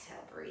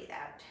exhale, breathe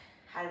out.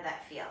 How did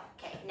that feel?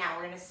 Okay, now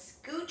we're gonna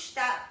scooch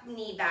that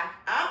knee back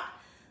up,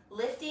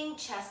 lifting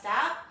chest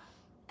up,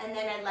 and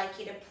then I'd like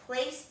you to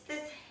place the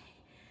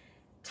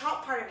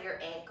top part of your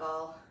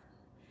ankle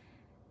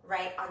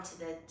right onto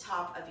the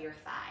top of your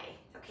thigh.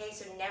 Okay,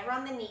 so never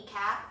on the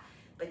kneecap,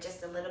 but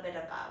just a little bit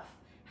above.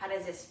 How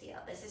does this feel?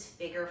 This is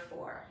figure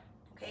 4,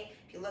 okay?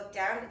 If you look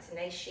down, it's a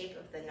nice shape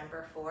of the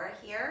number 4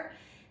 here.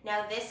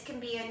 Now this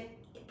can be a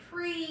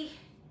pretty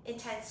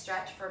intense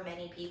stretch for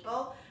many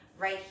people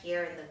right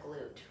here in the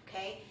glute,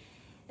 okay?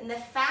 And the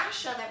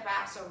fascia that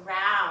wraps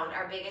around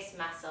our biggest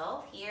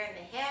muscle here in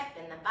the hip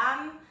and the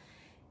bum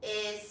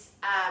is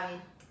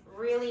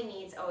really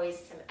needs always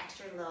some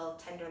extra little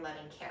tender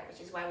loving care,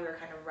 which is why we were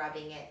kind of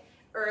rubbing it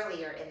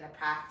earlier in the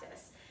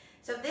practice.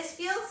 So this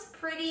feels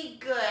pretty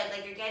good,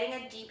 like you're getting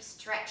a deep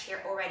stretch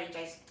here already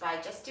just by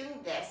just doing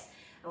this.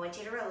 I want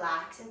you to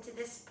relax into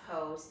this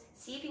pose.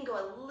 See if you can go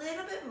a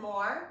little bit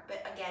more,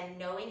 but again,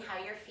 knowing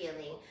how you're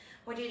feeling.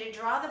 I want you to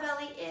draw the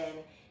belly in,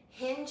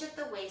 hinge at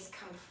the waist,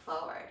 come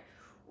forward.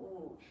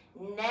 Ooh.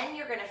 And then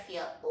you're gonna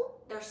feel, ooh,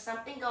 there's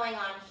something going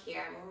on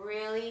here. I'm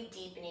really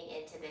deepening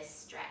into this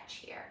stretch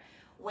here.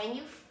 When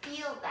you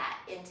feel that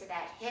into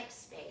that hip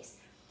space,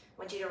 I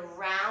want you to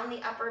round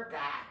the upper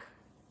back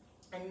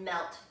and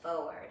melt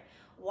forward.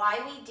 Why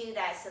we do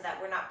that so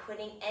that we're not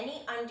putting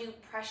any undue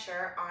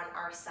pressure on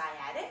our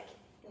sciatic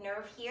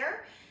nerve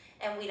here,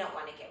 and we don't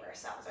want to give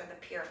ourselves, or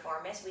the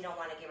piriformis, we don't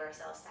want to give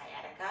ourselves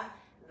sciatica.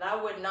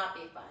 That would not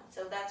be fun.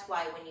 So that's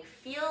why when you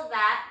feel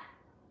that,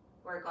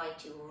 we're going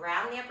to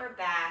round the upper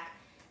back,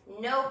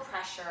 no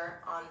pressure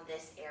on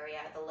this area,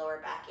 the lower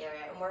back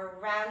area, and we're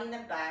rounding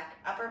the back,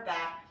 upper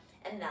back,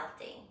 and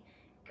melting.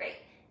 Great.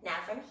 Now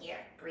from here,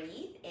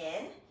 breathe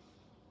in,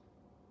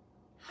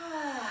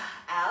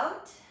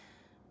 out,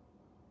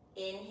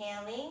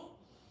 inhaling,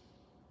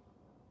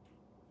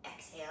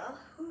 exhale.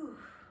 Whew.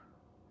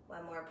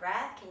 One more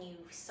breath. Can you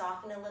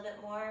soften a little bit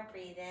more?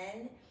 Breathe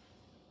in,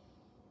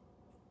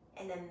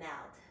 and then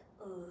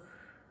melt. Ooh,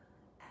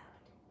 out.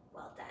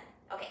 Well done.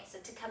 Okay, so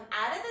to come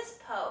out of this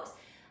pose,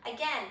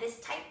 again, this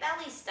tight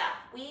belly stuff,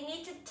 we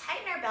need to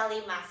tighten our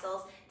belly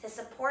muscles to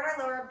support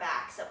our lower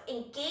back. So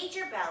engage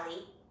your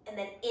belly and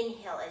then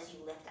inhale as you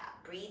lift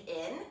up. Breathe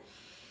in,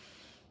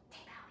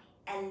 tight belly.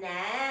 And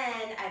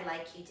then I'd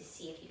like you to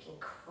see if you can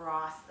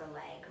cross the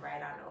leg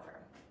right on over.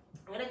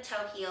 I'm gonna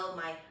toe heel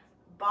my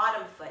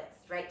bottom foot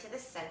right to the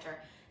center.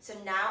 So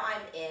now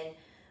I'm in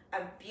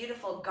a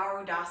beautiful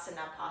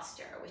Garudasana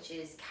posture, which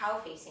is cow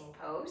facing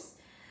pose.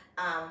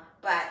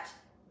 But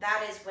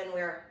that is when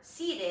we're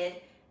seated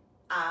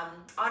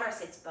on our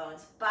sits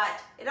bones, but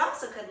it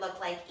also could look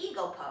like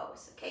eagle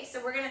pose, okay?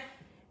 So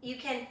you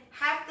can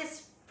have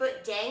this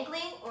foot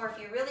dangling, or if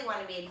you really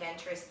wanna be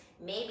adventurous,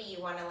 maybe you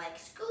wanna like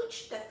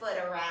scooch the foot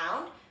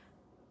around.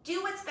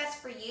 Do what's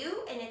best for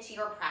you, and it's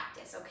your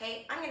practice,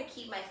 okay? I'm gonna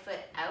keep my foot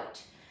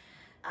out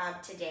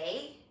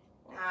today.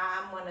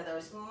 I'm one of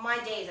those, my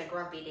day is a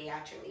grumpy day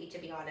actually, to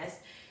be honest.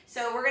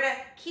 So we're gonna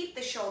keep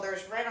the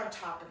shoulders right on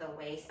top of the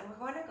waist, and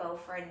we're gonna go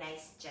for a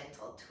nice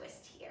gentle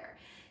twist here.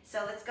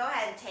 So let's go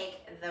ahead and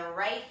take the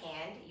right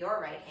hand, your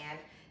right hand,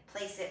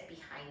 place it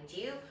behind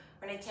you.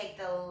 We're gonna take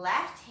the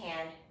left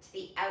hand to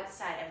the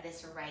outside of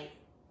this right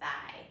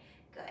thigh.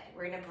 Good.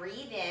 We're gonna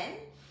breathe in,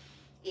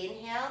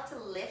 inhale to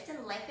lift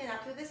and lengthen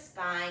up through the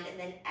spine, and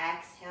then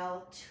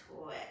exhale,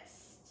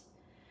 twist.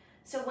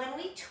 So when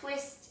we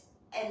twist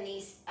in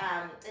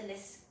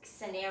this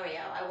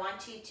scenario, I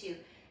want you to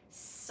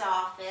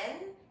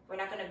soften. We're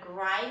not gonna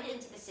grind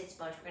into the sits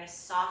bones. We're gonna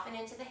soften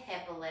into the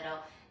hip a little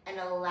and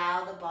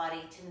allow the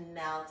body to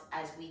melt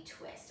as we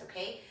twist,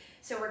 okay?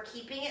 So we're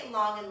keeping it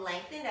long and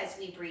lengthened as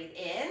we breathe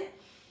in,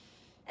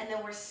 and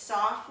then we're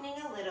softening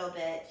a little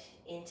bit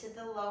into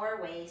the lower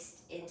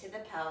waist, into the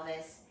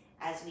pelvis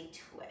as we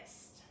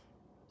twist.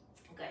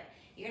 Good.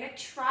 You're gonna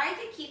try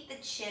to keep the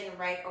chin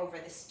right over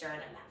the sternum,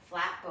 that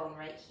flat bone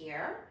right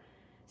here.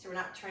 So we're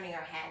not turning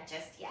our head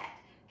just yet,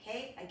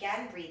 okay?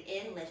 Again, breathe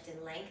in, lift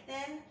and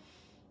lengthen,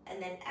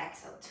 and then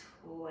exhale,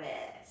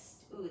 twist.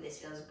 Ooh, this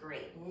feels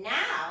great.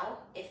 Now,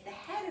 if the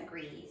head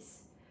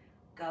agrees,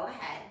 go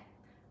ahead,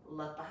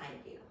 look behind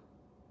you.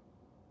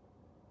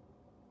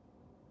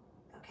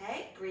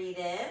 Okay, breathe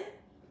in,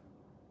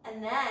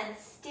 and then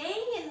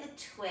staying in the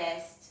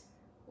twist,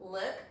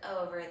 look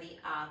over the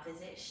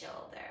opposite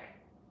shoulder.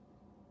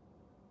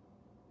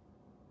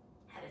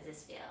 How does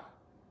this feel?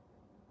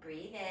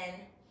 Breathe in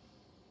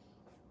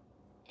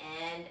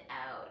and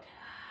out.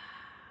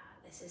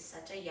 This is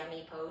such a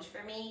yummy pose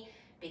for me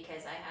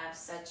because I have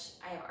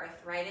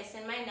arthritis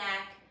in my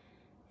neck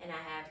and I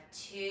have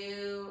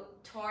 2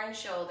 torn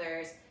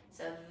shoulders.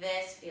 So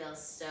this feels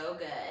so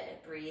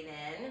good. Breathe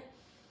in,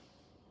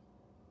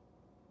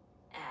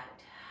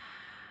 out.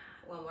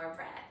 One more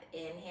breath.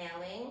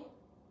 Inhaling,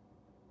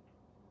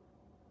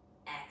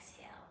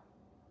 exhale.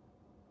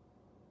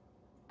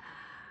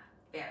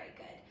 Very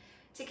good.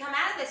 To come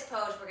out of this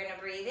pose, we're gonna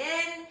breathe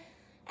in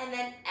and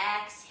then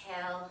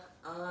exhale,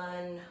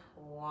 unwind.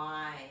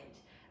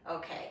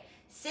 Okay,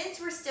 since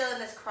we're still in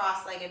this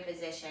cross-legged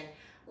position,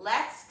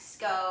 let's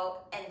go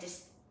and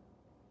just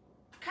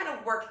kind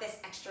of work this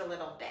extra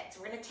little bit.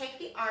 So we're gonna take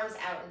the arms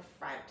out in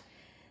front.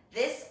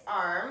 This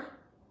arm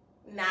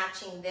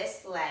matching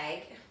this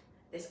leg,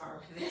 this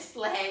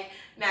leg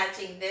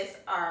matching this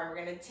arm. We're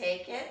gonna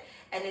take it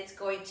and it's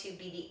going to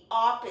be the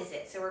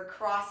opposite. So we're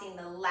crossing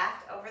the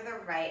left over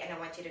the right, and I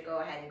want you to go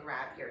ahead and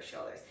grab your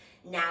shoulders.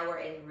 Now we're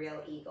in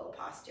real eagle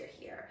posture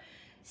here.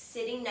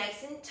 Sitting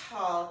nice and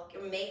tall,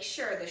 make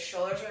sure the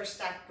shoulders are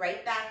stacked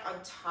right back on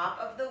top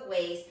of the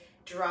waist.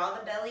 Draw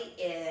the belly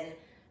in,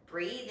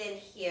 breathe in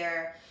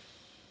here,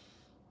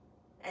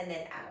 and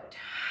then out.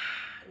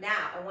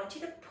 Now, I want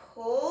you to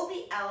pull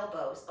the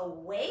elbows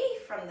away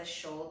from the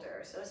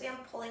shoulders. So say I'm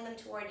pulling them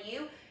toward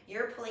you,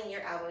 you're pulling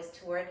your elbows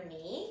toward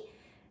me.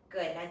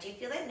 Good. Now, do you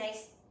feel that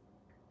nice,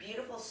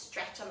 beautiful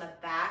stretch on the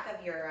back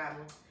of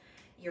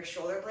your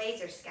shoulder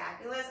blades or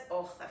scapulas?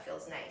 Oh, that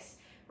feels nice.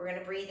 We're going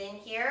to breathe in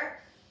here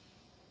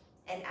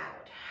and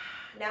out.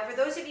 Now, for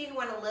those of you who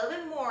want a little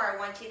bit more, I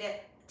want you to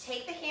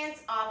take the hands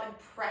off and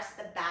press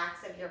the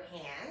backs of your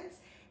hands.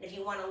 And if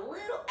you want a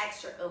little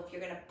extra oomph,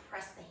 you're going to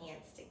press the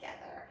hands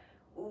together.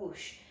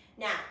 Oosh.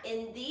 Now,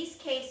 in these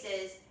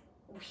cases,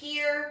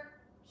 here,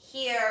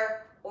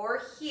 here,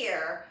 or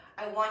here,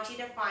 I want you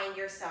to find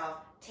yourself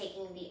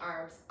taking the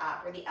arms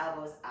up or the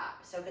elbows up.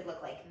 So it could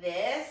look like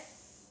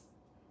this.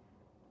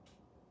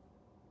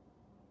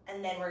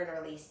 And then we're going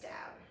to release down.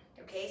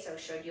 Okay, so I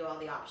showed you all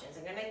the options.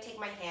 I'm going to take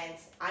my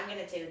hands. I'm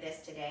going to do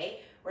this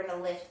today. We're going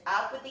to lift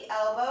up with the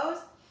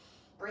elbows,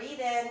 breathe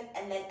in,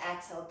 and then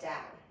exhale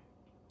down.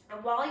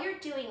 And while you're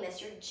doing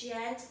this, you're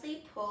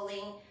gently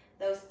pulling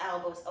those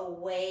elbows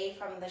away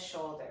from the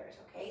shoulders,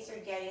 okay? So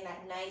you're getting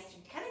that nice,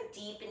 kind of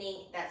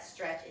deepening that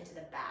stretch into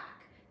the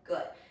back.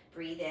 Good.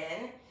 Breathe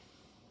in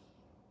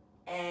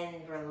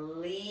and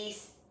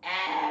release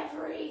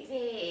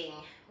everything.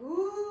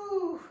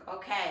 Woo!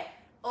 Okay.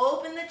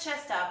 Open the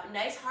chest up,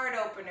 nice heart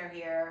opener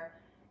here.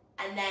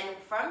 And then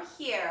from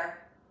here,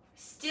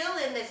 still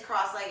in this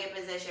cross-legged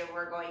position,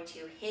 we're going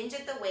to hinge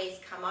at the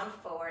waist, come on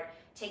forward,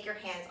 take your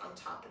hands on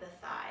top of the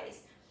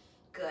thighs.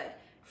 Good.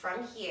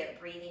 From here,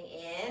 breathing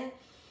in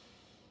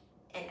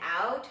and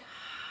out,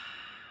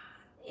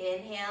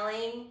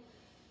 inhaling,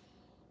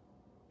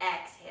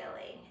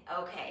 exhaling.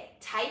 Okay,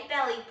 tight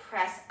belly,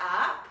 press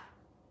up,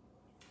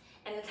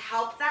 and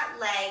help that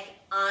leg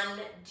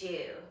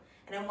undo.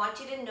 And I want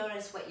you to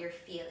notice what you're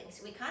feeling.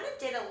 So we kind of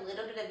did a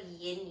little bit of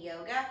yin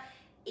yoga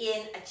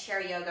in a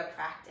chair yoga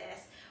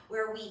practice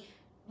where we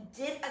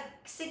did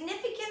a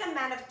significant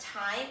amount of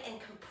time and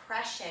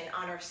compression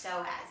on our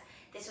psoas.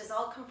 This was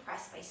all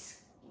compressed by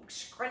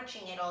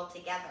scrunching it all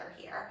together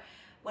here.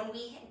 When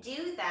we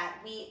do that,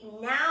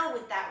 now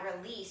with that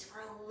release,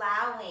 we're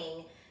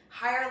allowing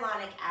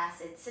hyaluronic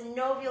acid,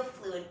 synovial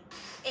fluid,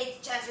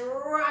 it's just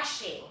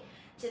rushing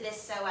to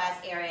this psoas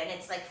area and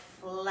it's like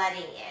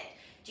flooding it.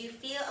 Do you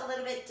feel a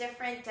little bit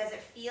different? Does it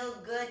feel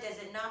good? Does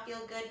it not feel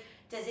good?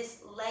 Does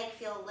this leg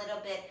feel a little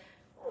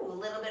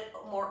bit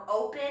more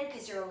open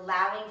because you're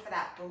allowing for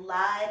that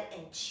blood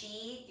and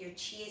chi? Your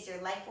chi is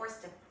your life force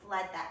to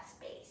flood that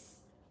space,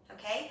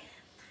 okay?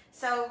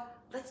 So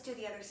let's do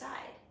the other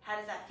side. How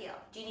does that feel?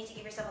 Do you need to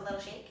give yourself a little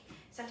shake?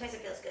 Sometimes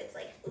it feels good. It's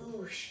like,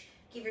 oosh.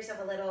 Give yourself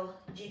a little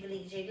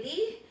jiggly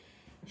jiggly,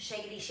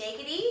 shakety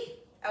shakety.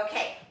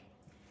 Okay.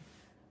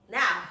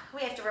 Now,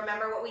 we have to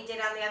remember what we did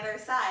on the other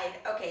side.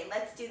 Okay,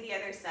 let's do the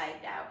other side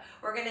now.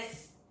 We're gonna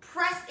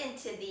press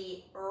into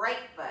the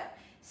right foot.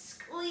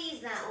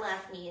 Squeeze that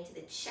left knee into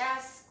the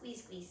chest.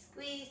 Squeeze, squeeze,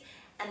 squeeze.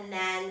 And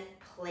then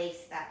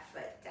place that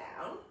foot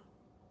down.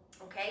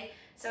 Okay,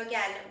 so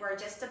again, we're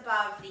just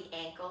above the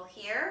ankle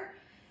here.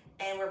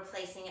 And we're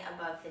placing it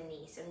above the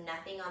knee. So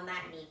nothing on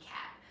that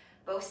kneecap.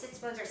 Both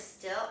sit bones are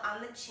still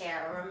on the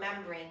chair,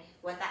 remembering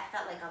what that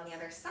felt like on the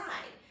other side.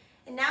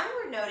 And now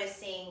we're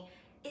noticing,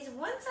 is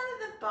one side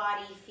of the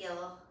body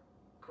feel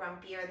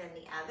grumpier than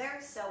the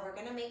other? So we're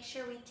gonna make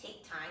sure we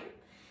take time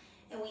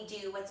and we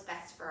do what's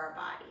best for our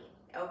body.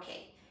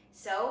 Okay,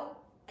 so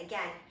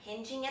again,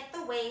 hinging at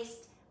the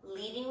waist,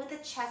 leading with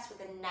the chest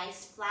with a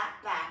nice flat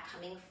back,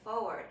 coming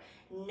forward,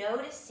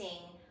 noticing,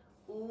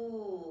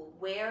 ooh,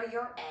 where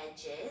your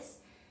edge is,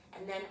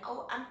 and then,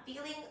 oh, I'm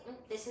feeling,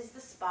 this is the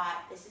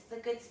spot, this is the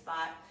good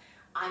spot.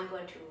 I'm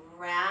going to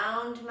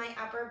round my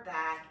upper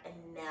back and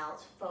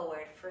melt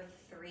forward for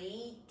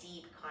 3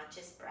 deep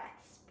conscious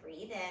breaths.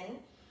 Breathe in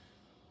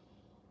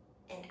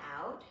and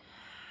out,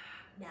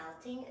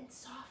 melting and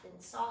soften,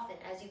 soften.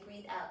 As you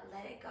breathe out,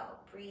 let it go.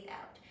 Breathe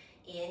out.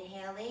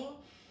 Inhaling,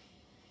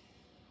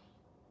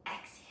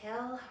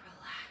 exhale,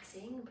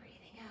 relaxing,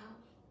 breathing out.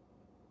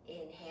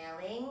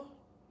 Inhaling,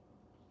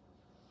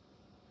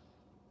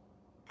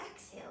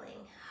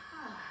 exhaling.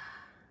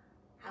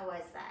 How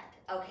was that?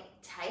 Okay,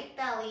 tight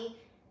belly.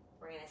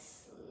 We're gonna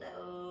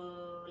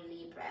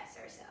slowly press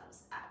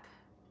ourselves up.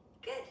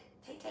 Good,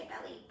 tight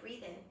belly,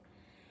 breathe in.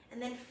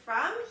 And then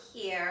from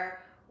here,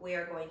 we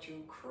are going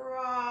to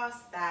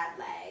cross that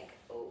leg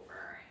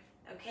over.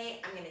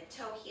 Okay, I'm gonna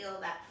toe heel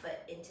that foot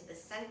into the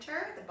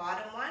center, the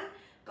bottom one.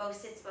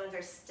 Both sits bones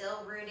are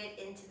still rooted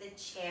into the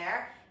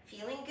chair.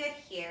 Feeling good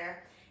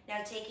here.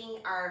 Now taking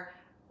our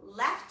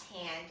left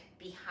hand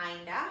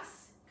behind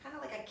us, kind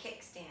of like a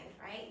kickstand,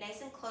 right?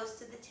 Nice and close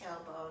to the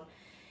tailbone.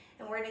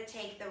 And we're gonna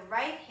take the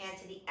right hand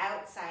to the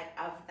outside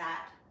of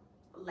that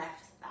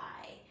left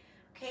thigh.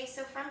 Okay,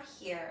 so from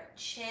here,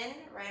 chin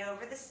right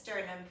over the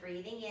sternum,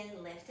 breathing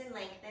in, lift and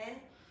lengthen,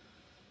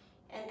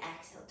 and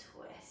exhale,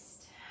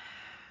 twist.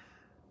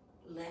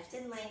 Lift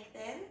and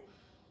lengthen.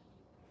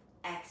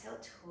 Exhale,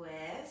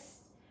 twist.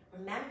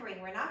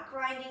 Remembering, we're not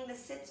grinding the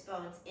sits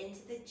bones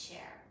into the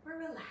chair. We're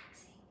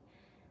relaxing,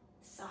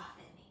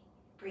 softening.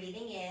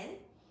 Breathing in.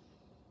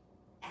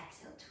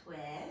 Exhale,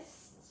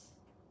 twist.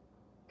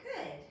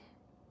 Good.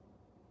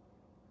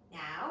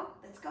 Now,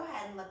 let's go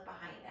ahead and look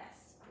behind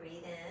us.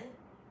 Breathe in.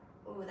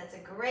 Ooh, that's a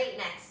great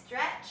neck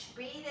stretch.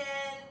 Breathe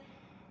in.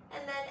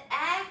 And then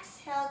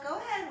exhale, go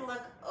ahead and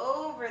look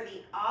over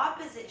the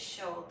opposite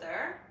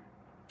shoulder.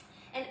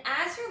 And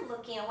as you're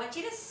looking, I want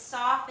you to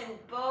soften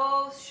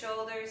both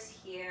shoulders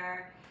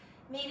here.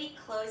 Maybe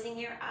closing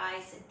your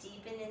eyes to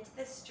deepen into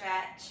the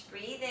stretch.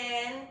 Breathe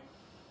in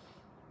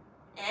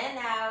and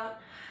out.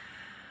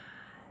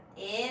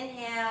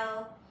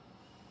 Inhale.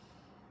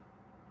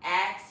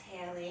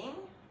 Exhaling.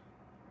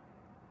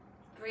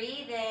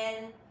 Breathe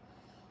in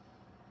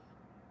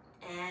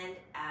and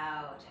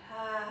out.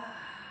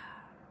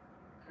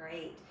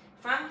 Great.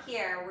 From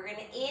here, we're going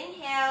to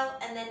inhale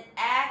and then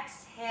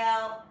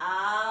exhale,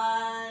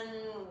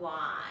 unwind.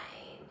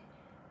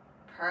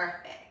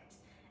 Perfect.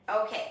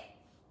 Okay,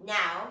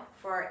 now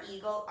for our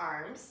eagle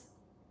arms,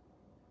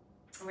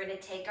 we're going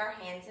to take our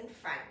hands in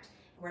front.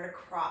 We're going to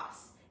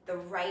cross the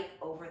right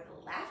over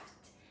the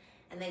left,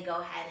 and then go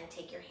ahead and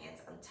take your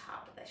hands on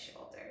top of the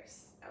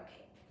shoulders.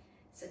 Okay,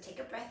 so take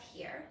a breath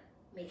here.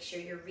 Make sure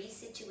you're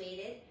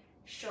resituated,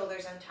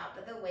 shoulders on top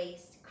of the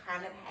waist,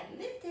 crown of the head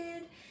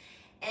lifted,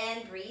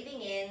 and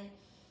breathing in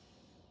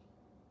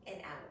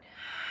and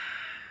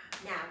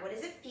out. Now, what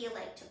does it feel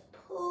like to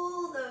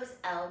pull those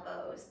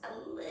elbows a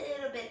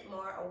little bit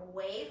more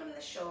away from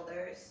the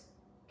shoulders,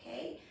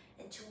 okay,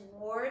 and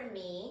toward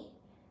me?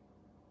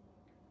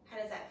 How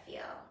does that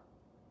feel?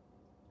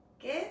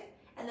 Good?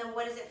 And then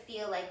what does it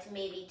feel like to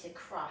maybe to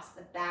cross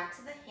the backs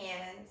of the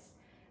hands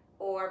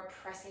or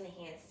pressing the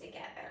hands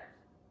together?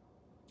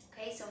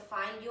 Okay, so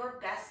find your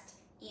best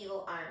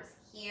eagle arms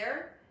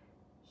here,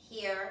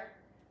 here,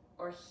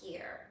 or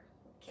here,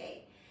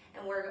 okay?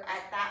 And we're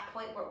at that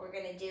point, what we're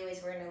gonna do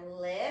is we're gonna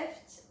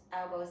lift,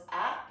 elbows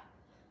up,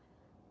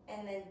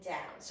 and then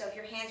down. So if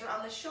your hands are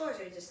on the shoulders,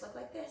 it would just look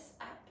like this,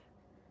 up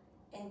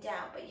and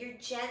down. But you're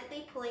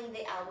gently pulling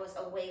the elbows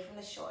away from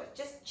the shoulders.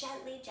 Just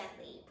gently,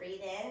 gently.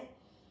 Breathe in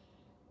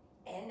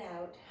and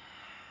out.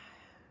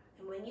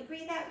 And when you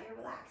breathe out, you're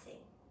relaxing.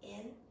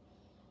 In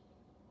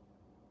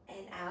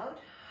and out.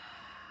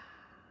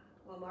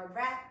 One more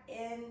breath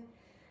in.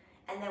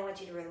 And then I want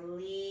you to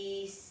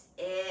release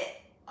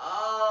it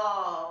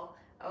all.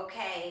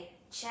 Okay,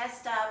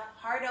 chest up,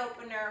 heart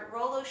opener,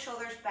 roll those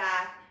shoulders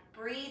back,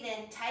 breathe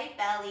in, tight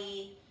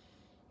belly,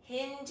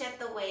 hinge at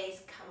the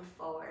waist, come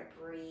forward,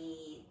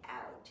 breathe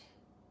out.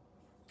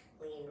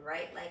 Lean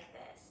right like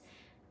this.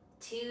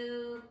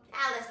 2,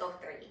 let's go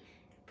 3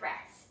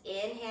 breaths.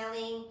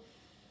 Inhaling,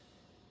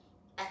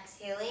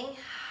 exhaling,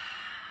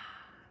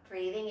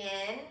 breathing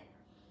in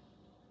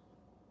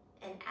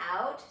and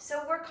out.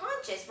 So we're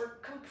conscious, we're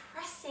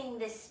compressing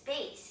this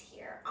space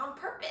here on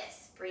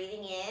purpose.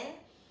 Breathing in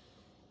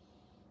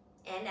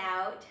and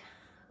out.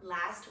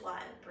 Last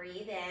one,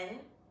 breathe in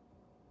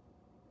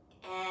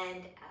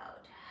and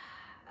out.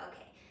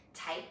 Okay,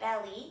 tight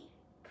belly,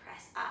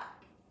 press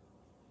up.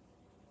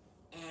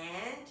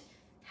 And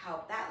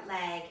help that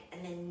leg,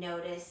 and then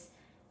notice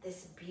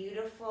this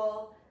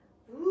beautiful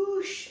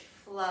whoosh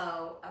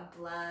flow of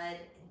blood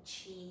and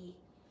chi.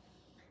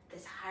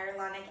 This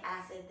hyaluronic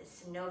acid,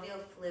 this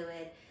synovial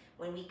fluid.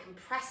 When we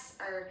compress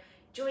our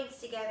joints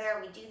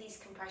together, we do these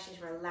compressions,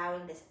 we're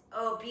allowing this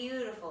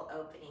beautiful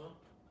opening.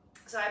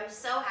 So I'm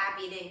so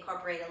happy to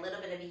incorporate a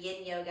little bit of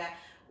yin yoga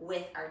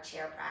with our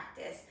chair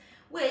practice,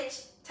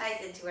 which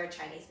ties into our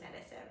Chinese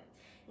medicine.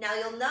 Now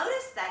you'll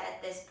notice that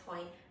at this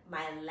point,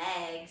 my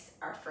legs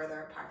are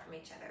further apart from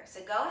each other.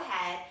 So go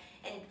ahead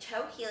and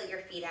toe heel your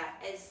feet out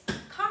as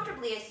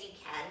comfortably as you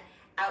can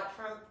out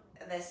from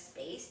this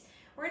space.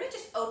 We're gonna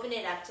just open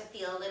it up to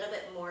feel a little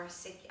bit more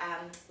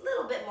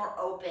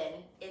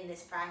open in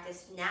this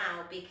practice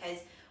now, because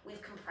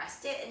we've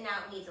compressed it and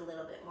now it needs a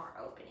little bit more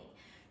opening.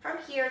 From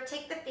here,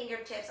 take the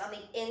fingertips on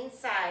the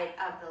inside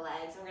of the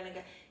legs, and we're gonna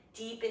go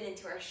deepen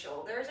into our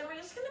shoulders, and we're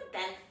just gonna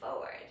bend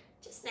forward,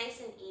 just nice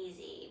and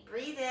easy.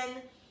 Breathe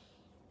in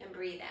and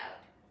breathe out.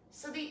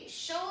 So the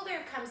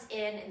shoulder comes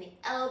in and the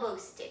elbow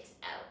sticks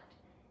out.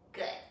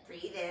 Good.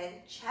 Breathe in,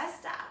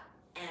 chest up,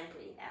 and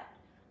breathe out.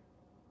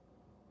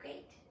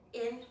 Great.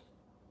 In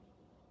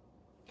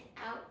and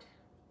out.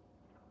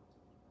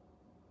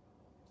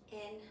 In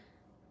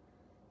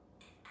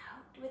and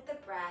out with the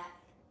breath.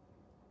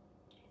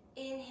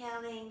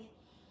 Inhaling,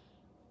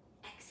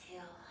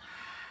 exhale.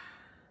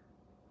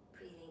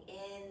 Breathing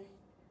in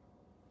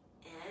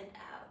and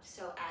out.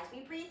 So as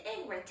we breathe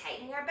in, we're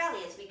tightening our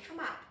belly as we come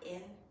up.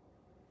 In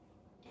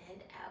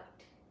and out.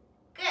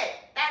 Good.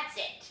 That's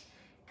it.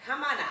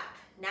 Come on up.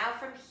 Now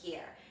from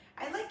here,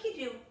 I'd like you to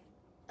do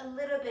a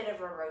little bit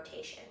of a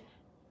rotation.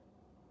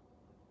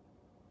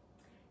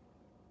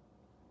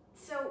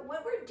 So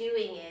what we're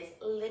doing is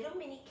little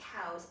mini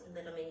cows and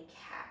little mini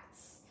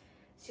cats.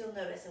 So you'll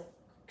notice I'm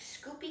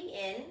scooping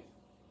in,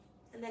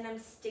 and then I'm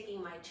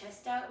sticking my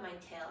chest out and my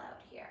tail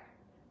out here.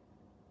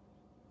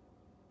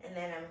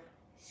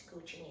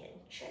 scooching in,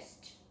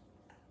 chest,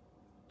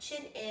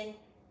 chin in,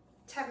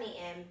 tummy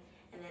in,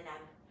 and then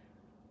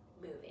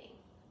I'm moving.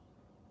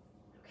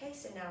 Okay,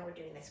 so now we're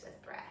doing this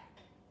with breath.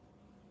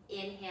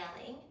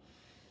 Inhaling,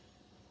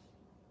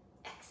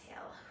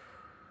 exhale.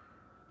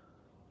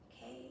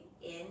 Okay,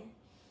 in,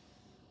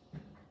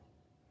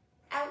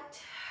 out,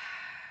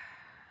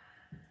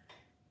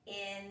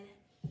 in,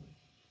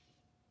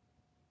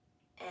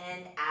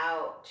 and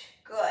out.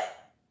 Good.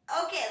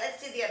 Okay,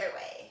 let's do the other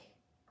way.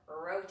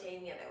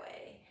 Rotating the other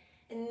way.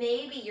 And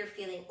maybe you're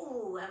feeling,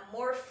 ooh, I'm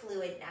more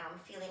fluid now. I'm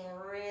feeling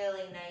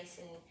really nice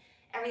and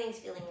everything's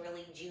feeling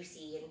really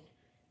juicy and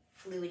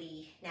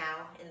fluidy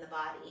now in the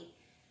body,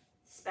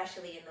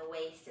 especially in the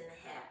waist and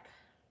the hip.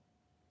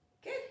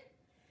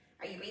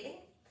 Good. Are you breathing?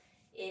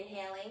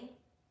 Inhaling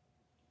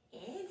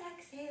and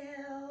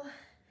exhale.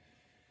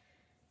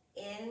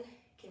 In,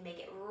 can make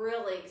it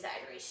really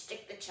exaggerate.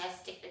 Stick the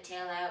chest, stick the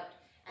tail out,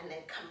 and then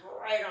come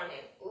right on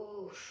in.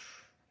 Ooh.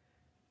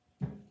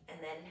 And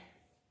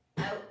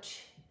then out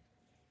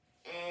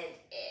and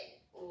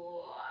in.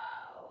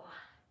 Wow.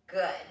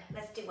 Good.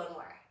 Let's do one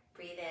more.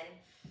 Breathe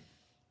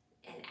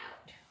in and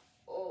out.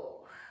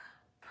 Oh,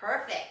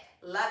 perfect.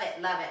 Love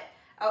it, love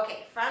it.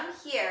 Okay, from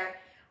here,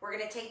 we're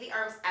gonna take the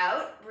arms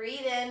out,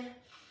 breathe in,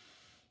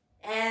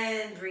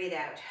 and breathe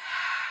out.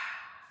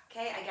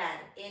 Okay, again,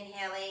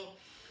 inhaling,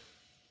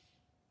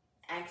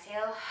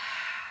 exhale.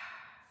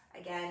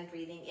 Again,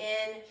 breathing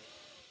in,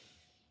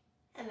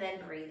 and then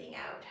breathing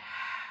out.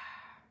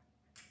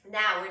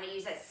 Now, we're gonna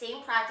use that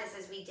same practice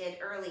as we did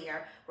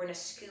earlier. We're gonna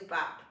scoop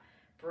up,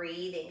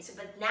 breathing. So,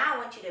 but now I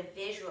want you to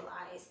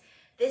visualize.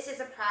 This is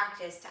a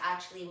practice to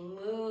actually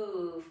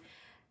move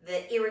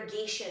the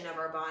irrigation of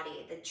our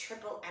body, the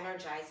triple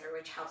energizer,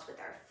 which helps with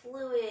our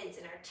fluids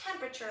and our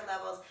temperature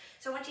levels.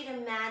 So I want you to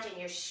imagine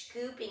you're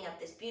scooping up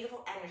this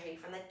beautiful energy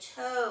from the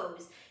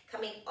toes,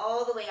 coming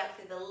all the way up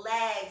through the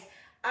legs,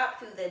 up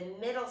through the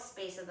middle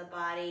space of the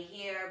body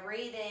here,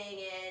 breathing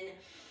in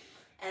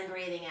and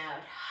breathing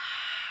out.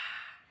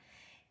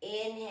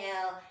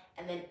 Inhale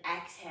and then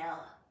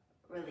exhale,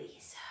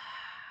 release.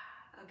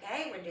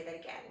 Okay, we're gonna do that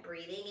again.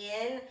 Breathing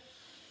in,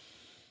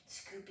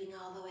 scooping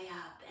all the way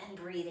up and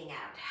breathing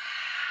out.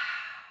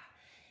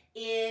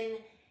 In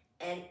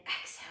and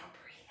exhale,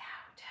 breathe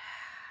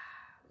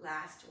out.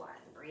 Last one,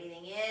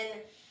 breathing in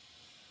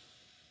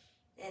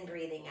and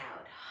breathing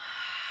out.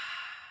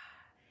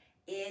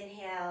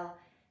 Inhale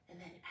and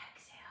then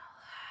exhale.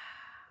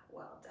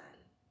 Well done.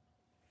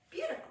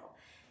 Beautiful.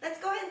 Let's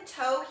go ahead and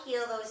toe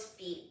heel those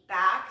feet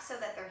back so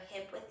that they're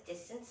hip width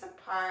distance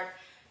apart.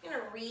 I'm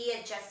gonna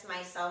readjust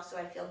myself so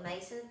I feel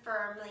nice and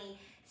firmly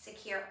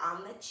secure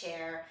on the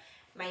chair.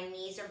 My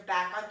knees are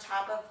back on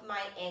top of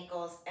my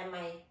ankles and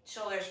my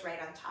shoulders right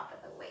on top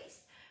of the waist.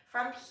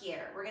 From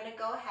here, we're gonna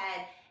go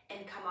ahead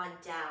and come on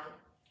down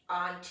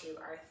onto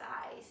our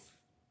thighs.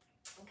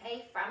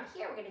 Okay, from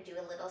here, we're gonna do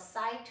a little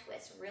side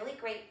twist. Really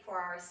great for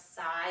our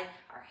side,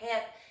 our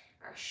hip,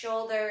 our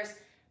shoulders,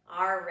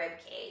 our rib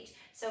cage.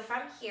 So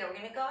from here, we're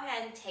gonna go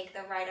ahead and take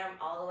the right arm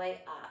all the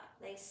way up.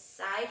 Nice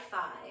side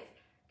five.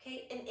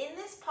 Okay, and in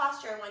this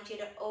posture, I want you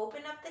to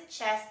open up the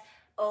chest,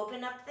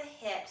 open up the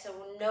hips, so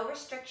no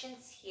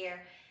restrictions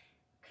here.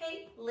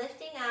 Okay,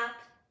 lifting up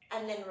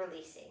and then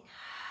releasing.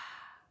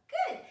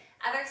 Good.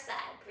 Other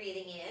side,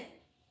 breathing in,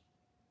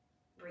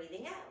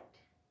 breathing out.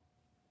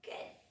 Good.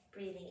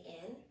 Breathing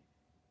in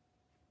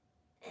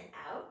and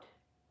out.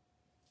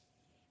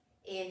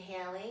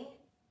 Inhaling,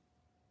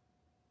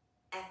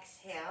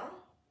 exhale,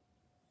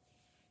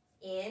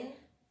 in,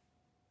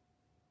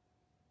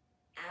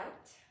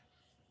 out,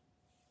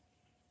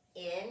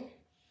 in,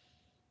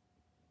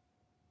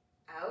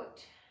 out,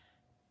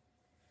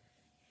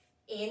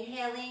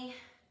 inhaling,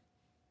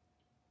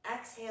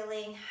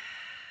 exhaling,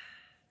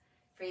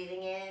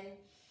 breathing in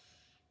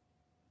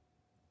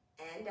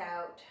and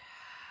out.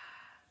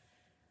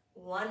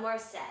 One more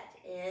set,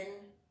 in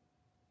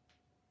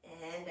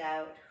and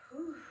out.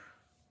 Whew.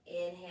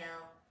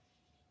 Inhale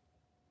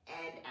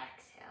and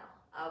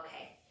exhale.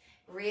 Okay,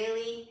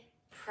 really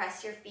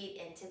press your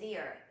feet into the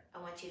earth. I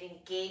want you to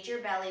engage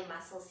your belly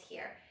muscles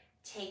here.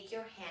 Take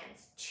your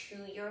hands to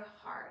your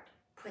heart.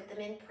 Put them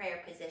in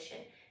prayer position.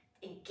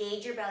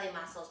 Engage your belly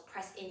muscles.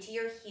 Press into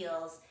your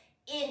heels.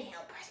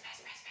 Inhale, press,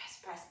 press, press, press,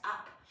 press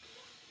up.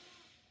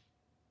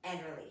 And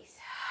release.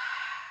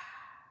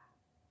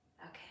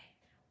 Okay,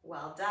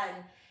 well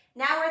done.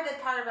 Now we're at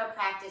the part of our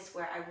practice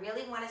where I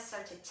really want to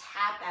start to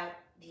tap out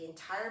the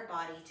entire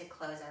body to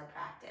close our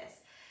practice.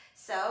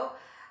 So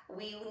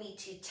we need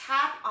to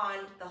tap on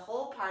the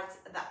whole parts,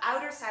 the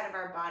outer side of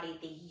our body,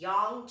 the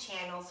yang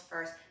channels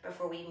first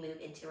before we move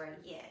into our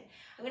yin.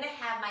 I'm going to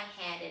have my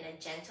hand in a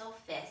gentle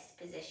fist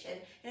position.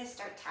 I'm going to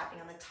start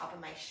tapping on the top of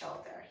my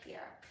shoulder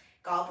here.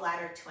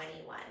 Gallbladder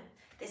 21.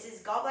 This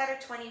is Gallbladder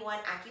 21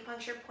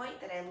 acupuncture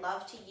point that I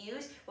love to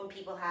use when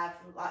people have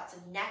lots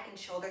of neck and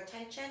shoulder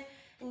tension,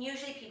 and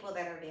usually people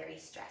that are very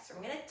stressed. So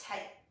I'm going to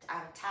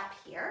tap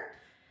here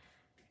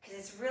because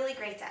it's really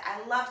great.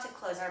 I love to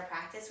close our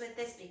practice with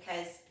this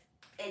because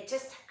it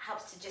just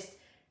helps to just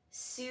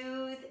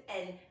soothe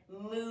and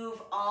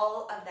move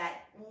all of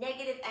that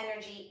negative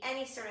energy,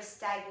 any sort of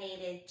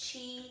stagnated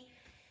chi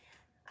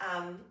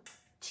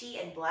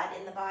and blood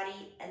in the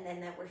body, and then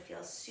that we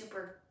feel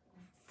super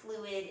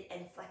fluid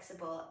and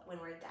flexible when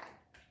we're done.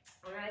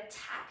 We're gonna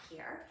tap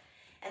here,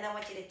 and then I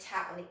want you to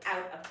tap on the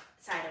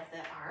outside of the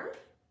arm,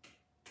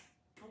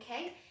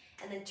 okay?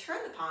 And then turn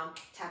the palm,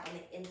 tap on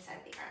the inside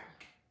of the arm.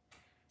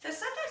 So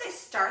sometimes I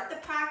start the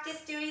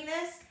practice doing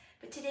this,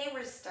 but today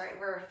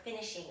we're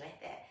finishing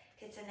with it.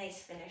 It's a nice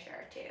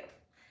finisher too,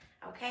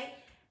 okay?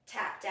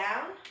 Tap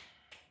down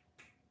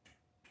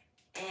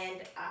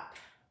and up.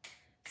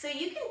 So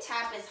you can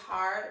tap as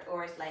hard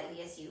or as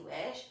lightly as you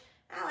wish.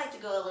 I like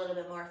to go a little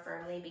bit more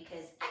firmly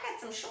because I got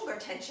some shoulder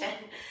tension,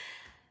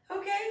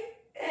 okay?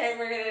 And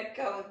we're gonna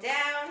go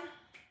down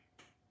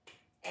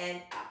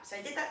and up. So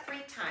I did that 3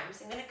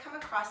 times. I'm gonna come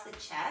across the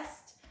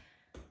chest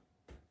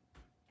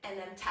and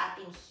then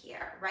tapping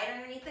here, right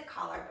underneath the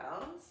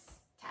collarbones.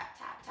 Tap,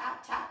 tap,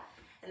 tap, tap.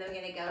 And then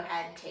we're gonna go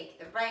ahead and take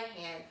the right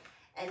hand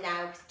and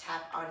now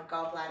tap on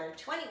gallbladder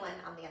 21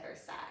 on the other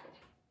side.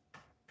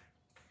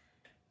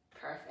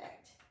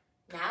 Perfect.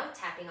 Now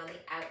tapping on the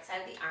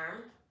outside of the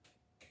arm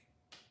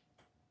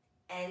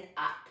and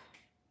up.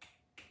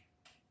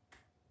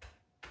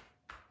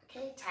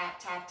 Okay, tap,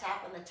 tap,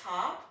 tap on the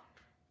top.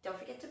 Don't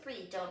forget to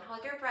breathe, don't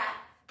hold your breath.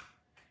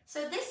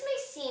 So this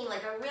may seem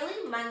like a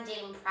really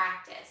mundane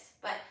practice,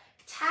 but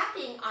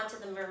tapping onto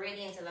the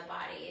meridians of the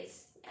body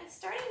is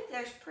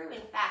there's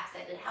proven facts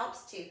that it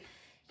helps to,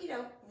 you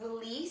know,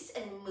 release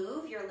and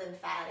move your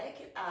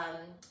lymphatic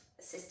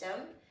system,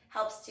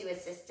 helps to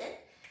assist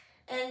it,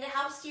 and it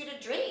helps you to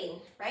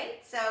drain,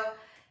 right? So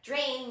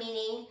drain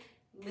meaning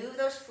move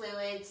those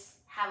fluids,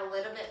 have a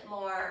little bit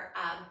more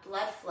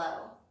blood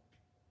flow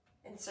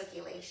and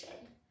circulation.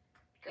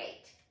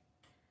 Great.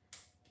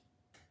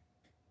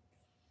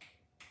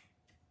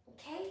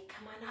 Okay,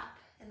 come on up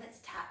and let's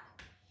tap.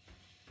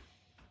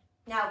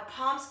 Now,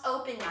 palms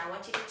open now. I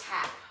want you to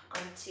tap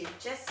onto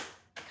just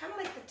kind of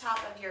like the top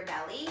of your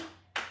belly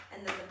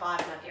and then the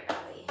bottom of your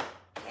belly.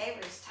 Okay,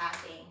 we're just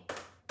tapping.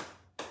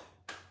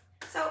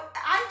 So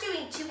I'm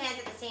doing 2 hands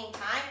at the same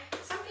time.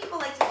 Some people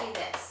like to do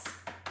this.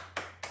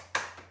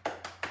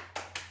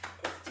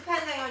 It's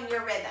depending on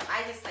your rhythm.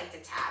 I just like to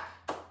tap.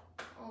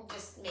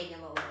 Just maybe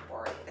I'm a little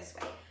boring this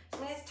way. So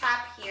I'm going to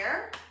tap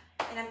here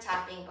and I'm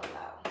tapping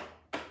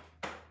below.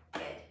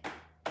 Good.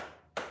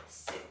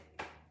 So,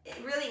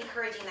 really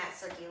encouraging that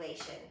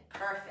circulation.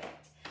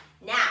 Perfect.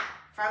 Now,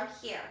 from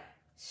here,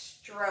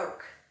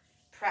 stroke,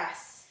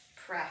 press,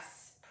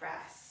 press,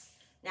 press.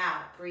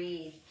 Now,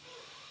 breathe.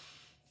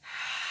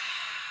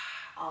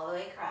 All the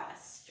way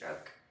across.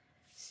 Stroke,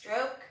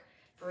 stroke,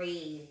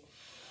 breathe,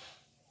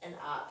 and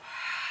up.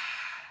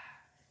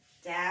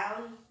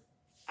 Down,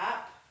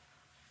 up,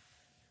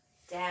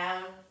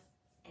 down,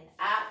 and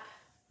up.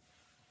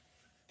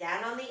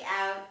 Down on the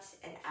out,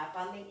 and up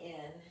on the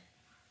in.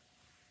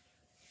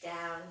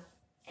 Down,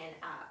 and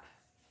up.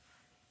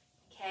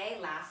 Okay,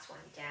 last one.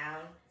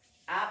 Down,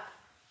 up,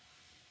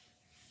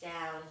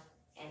 down,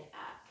 and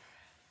up.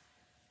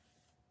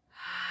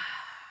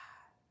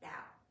 Now,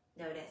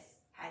 notice,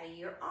 how do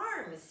your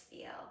arms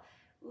feel?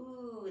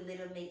 Ooh, a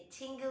little bit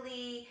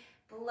tingly,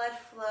 blood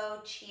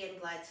flow, chi and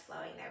blood's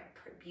flowing there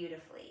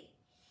beautifully.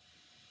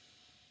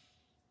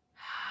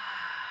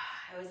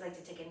 I always like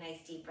to take a nice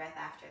deep breath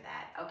after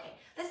that. Okay,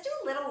 let's do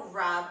a little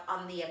rub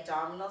on the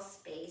abdominal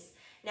space.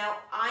 Now,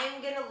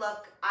 I'm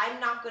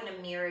not gonna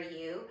mirror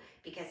you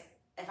because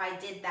if I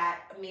did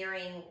that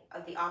mirroring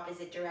of the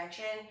opposite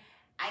direction,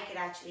 I could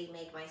actually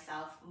make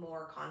myself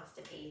more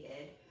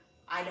constipated.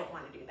 I don't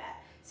wanna do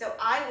that. So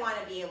I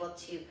wanna be able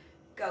to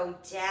go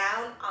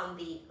down on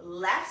the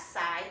left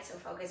side. So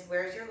focus,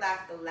 where's your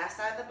left? The left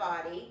side of the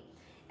body.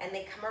 And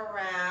they come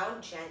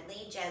around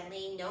gently,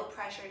 gently, no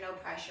pressure, no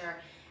pressure.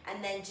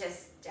 And then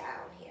just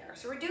down here.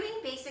 So we're doing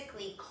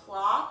basically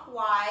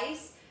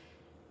clockwise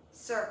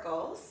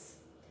circles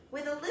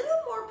with a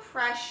little more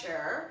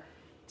pressure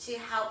to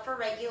help for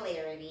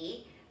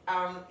regularity.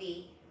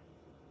 The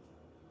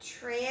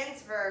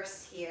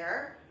transverse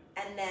here,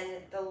 and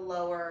then the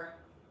lower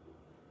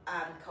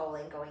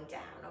colon going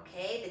down,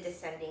 okay? The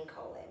descending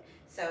colon.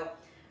 So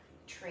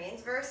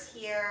transverse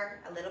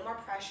here, a little more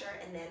pressure,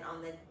 and then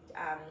on the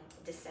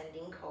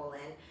descending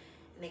colon,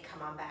 and they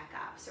come on back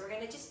up. So we're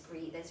gonna just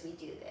breathe as we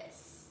do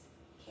this,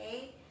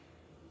 okay?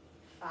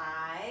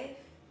 5,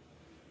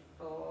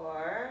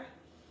 4,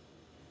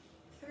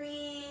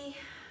 3,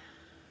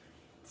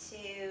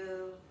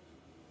 2,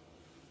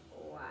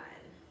 1.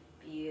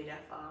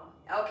 Beautiful.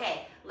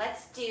 Okay,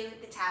 let's do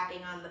the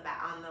tapping on the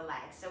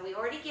legs. So we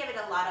already give it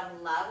a lot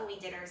of love when we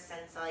did our sun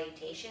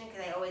salutation,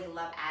 because I always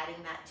love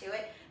adding that to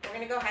it. We're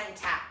gonna go ahead and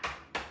tap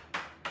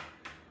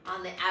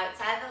on the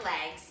outside of the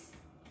legs,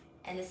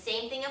 and the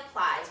same thing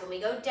applies when we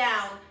go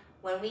down.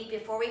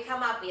 Before we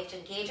come up, we have to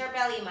engage our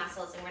belly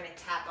muscles, and we're gonna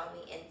tap on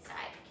the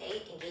inside.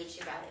 Okay, engage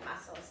your belly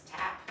muscles.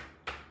 Tap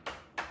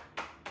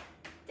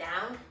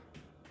down,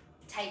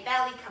 tight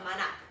belly. Come on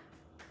up.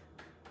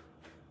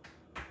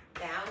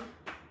 Down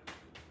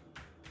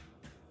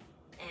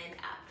and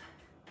up.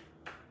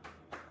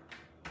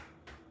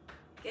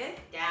 Good.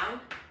 Down.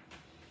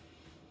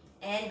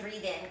 And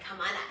breathe in. Come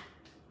on up.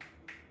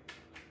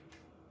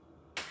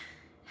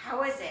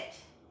 How is it?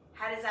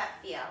 How does that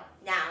feel?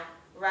 Now,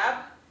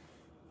 rub.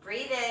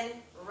 Breathe in.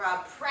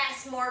 Rub.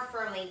 Press more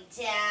firmly.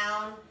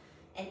 Down.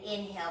 And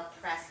inhale.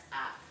 Press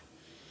up.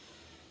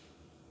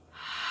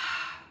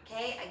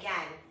 Okay,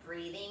 again.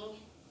 Breathing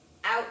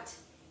out.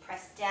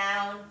 Press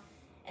down.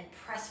 And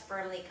press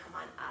firmly. Come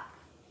on up.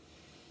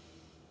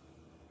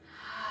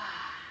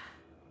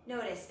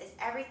 Notice, is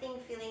everything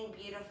feeling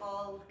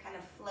beautiful, kind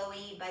of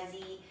flowy,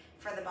 buzzy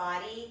for the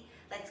body?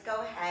 Let's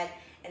go ahead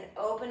and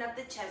open up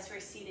the chest for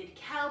seated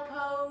cow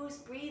pose.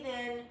 Breathe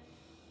in,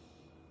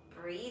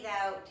 breathe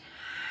out.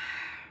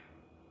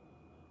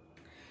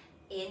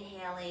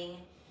 Inhaling,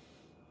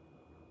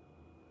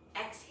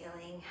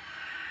 exhaling.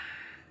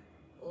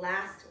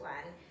 Last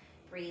one,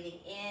 breathing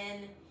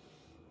in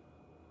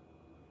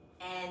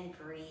and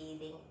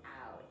breathing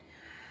out.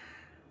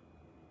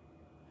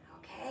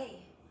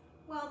 Okay.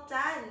 Well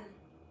done.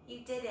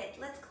 You did it.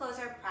 Let's close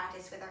our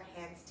practice with our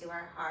hands to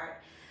our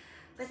heart.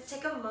 Let's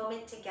take a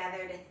moment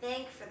together to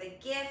thank for the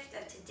gift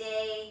of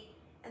today.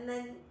 And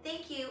then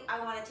thank you.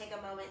 I want to take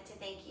a moment to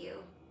thank you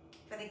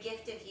for the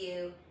gift of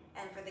you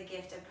and for the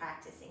gift of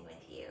practicing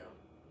with you.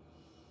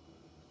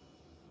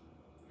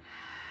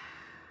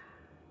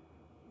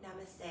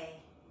 Namaste.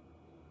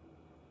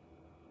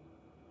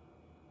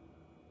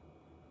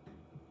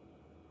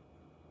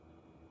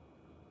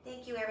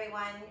 Thank you,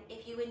 everyone.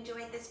 If you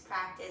enjoyed this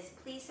practice,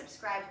 please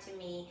subscribe to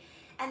me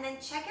and then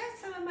check out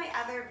some of my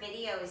other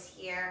videos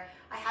here.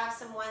 I have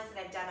some ones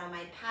that I've done on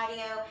my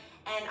patio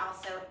and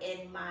also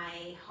in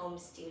my home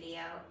studio.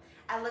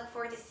 I look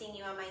forward to seeing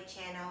you on my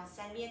channel.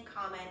 Send me a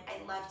comment.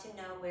 I'd love to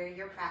know where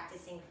you're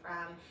practicing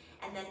from.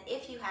 And then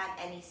if you have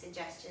any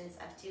suggestions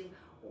as to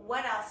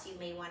what else you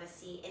may want to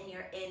see in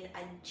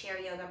a chair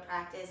yoga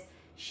practice,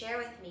 share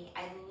with me.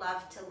 I'd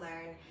love to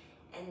learn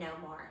and know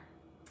more.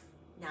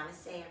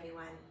 Namaste,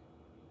 everyone.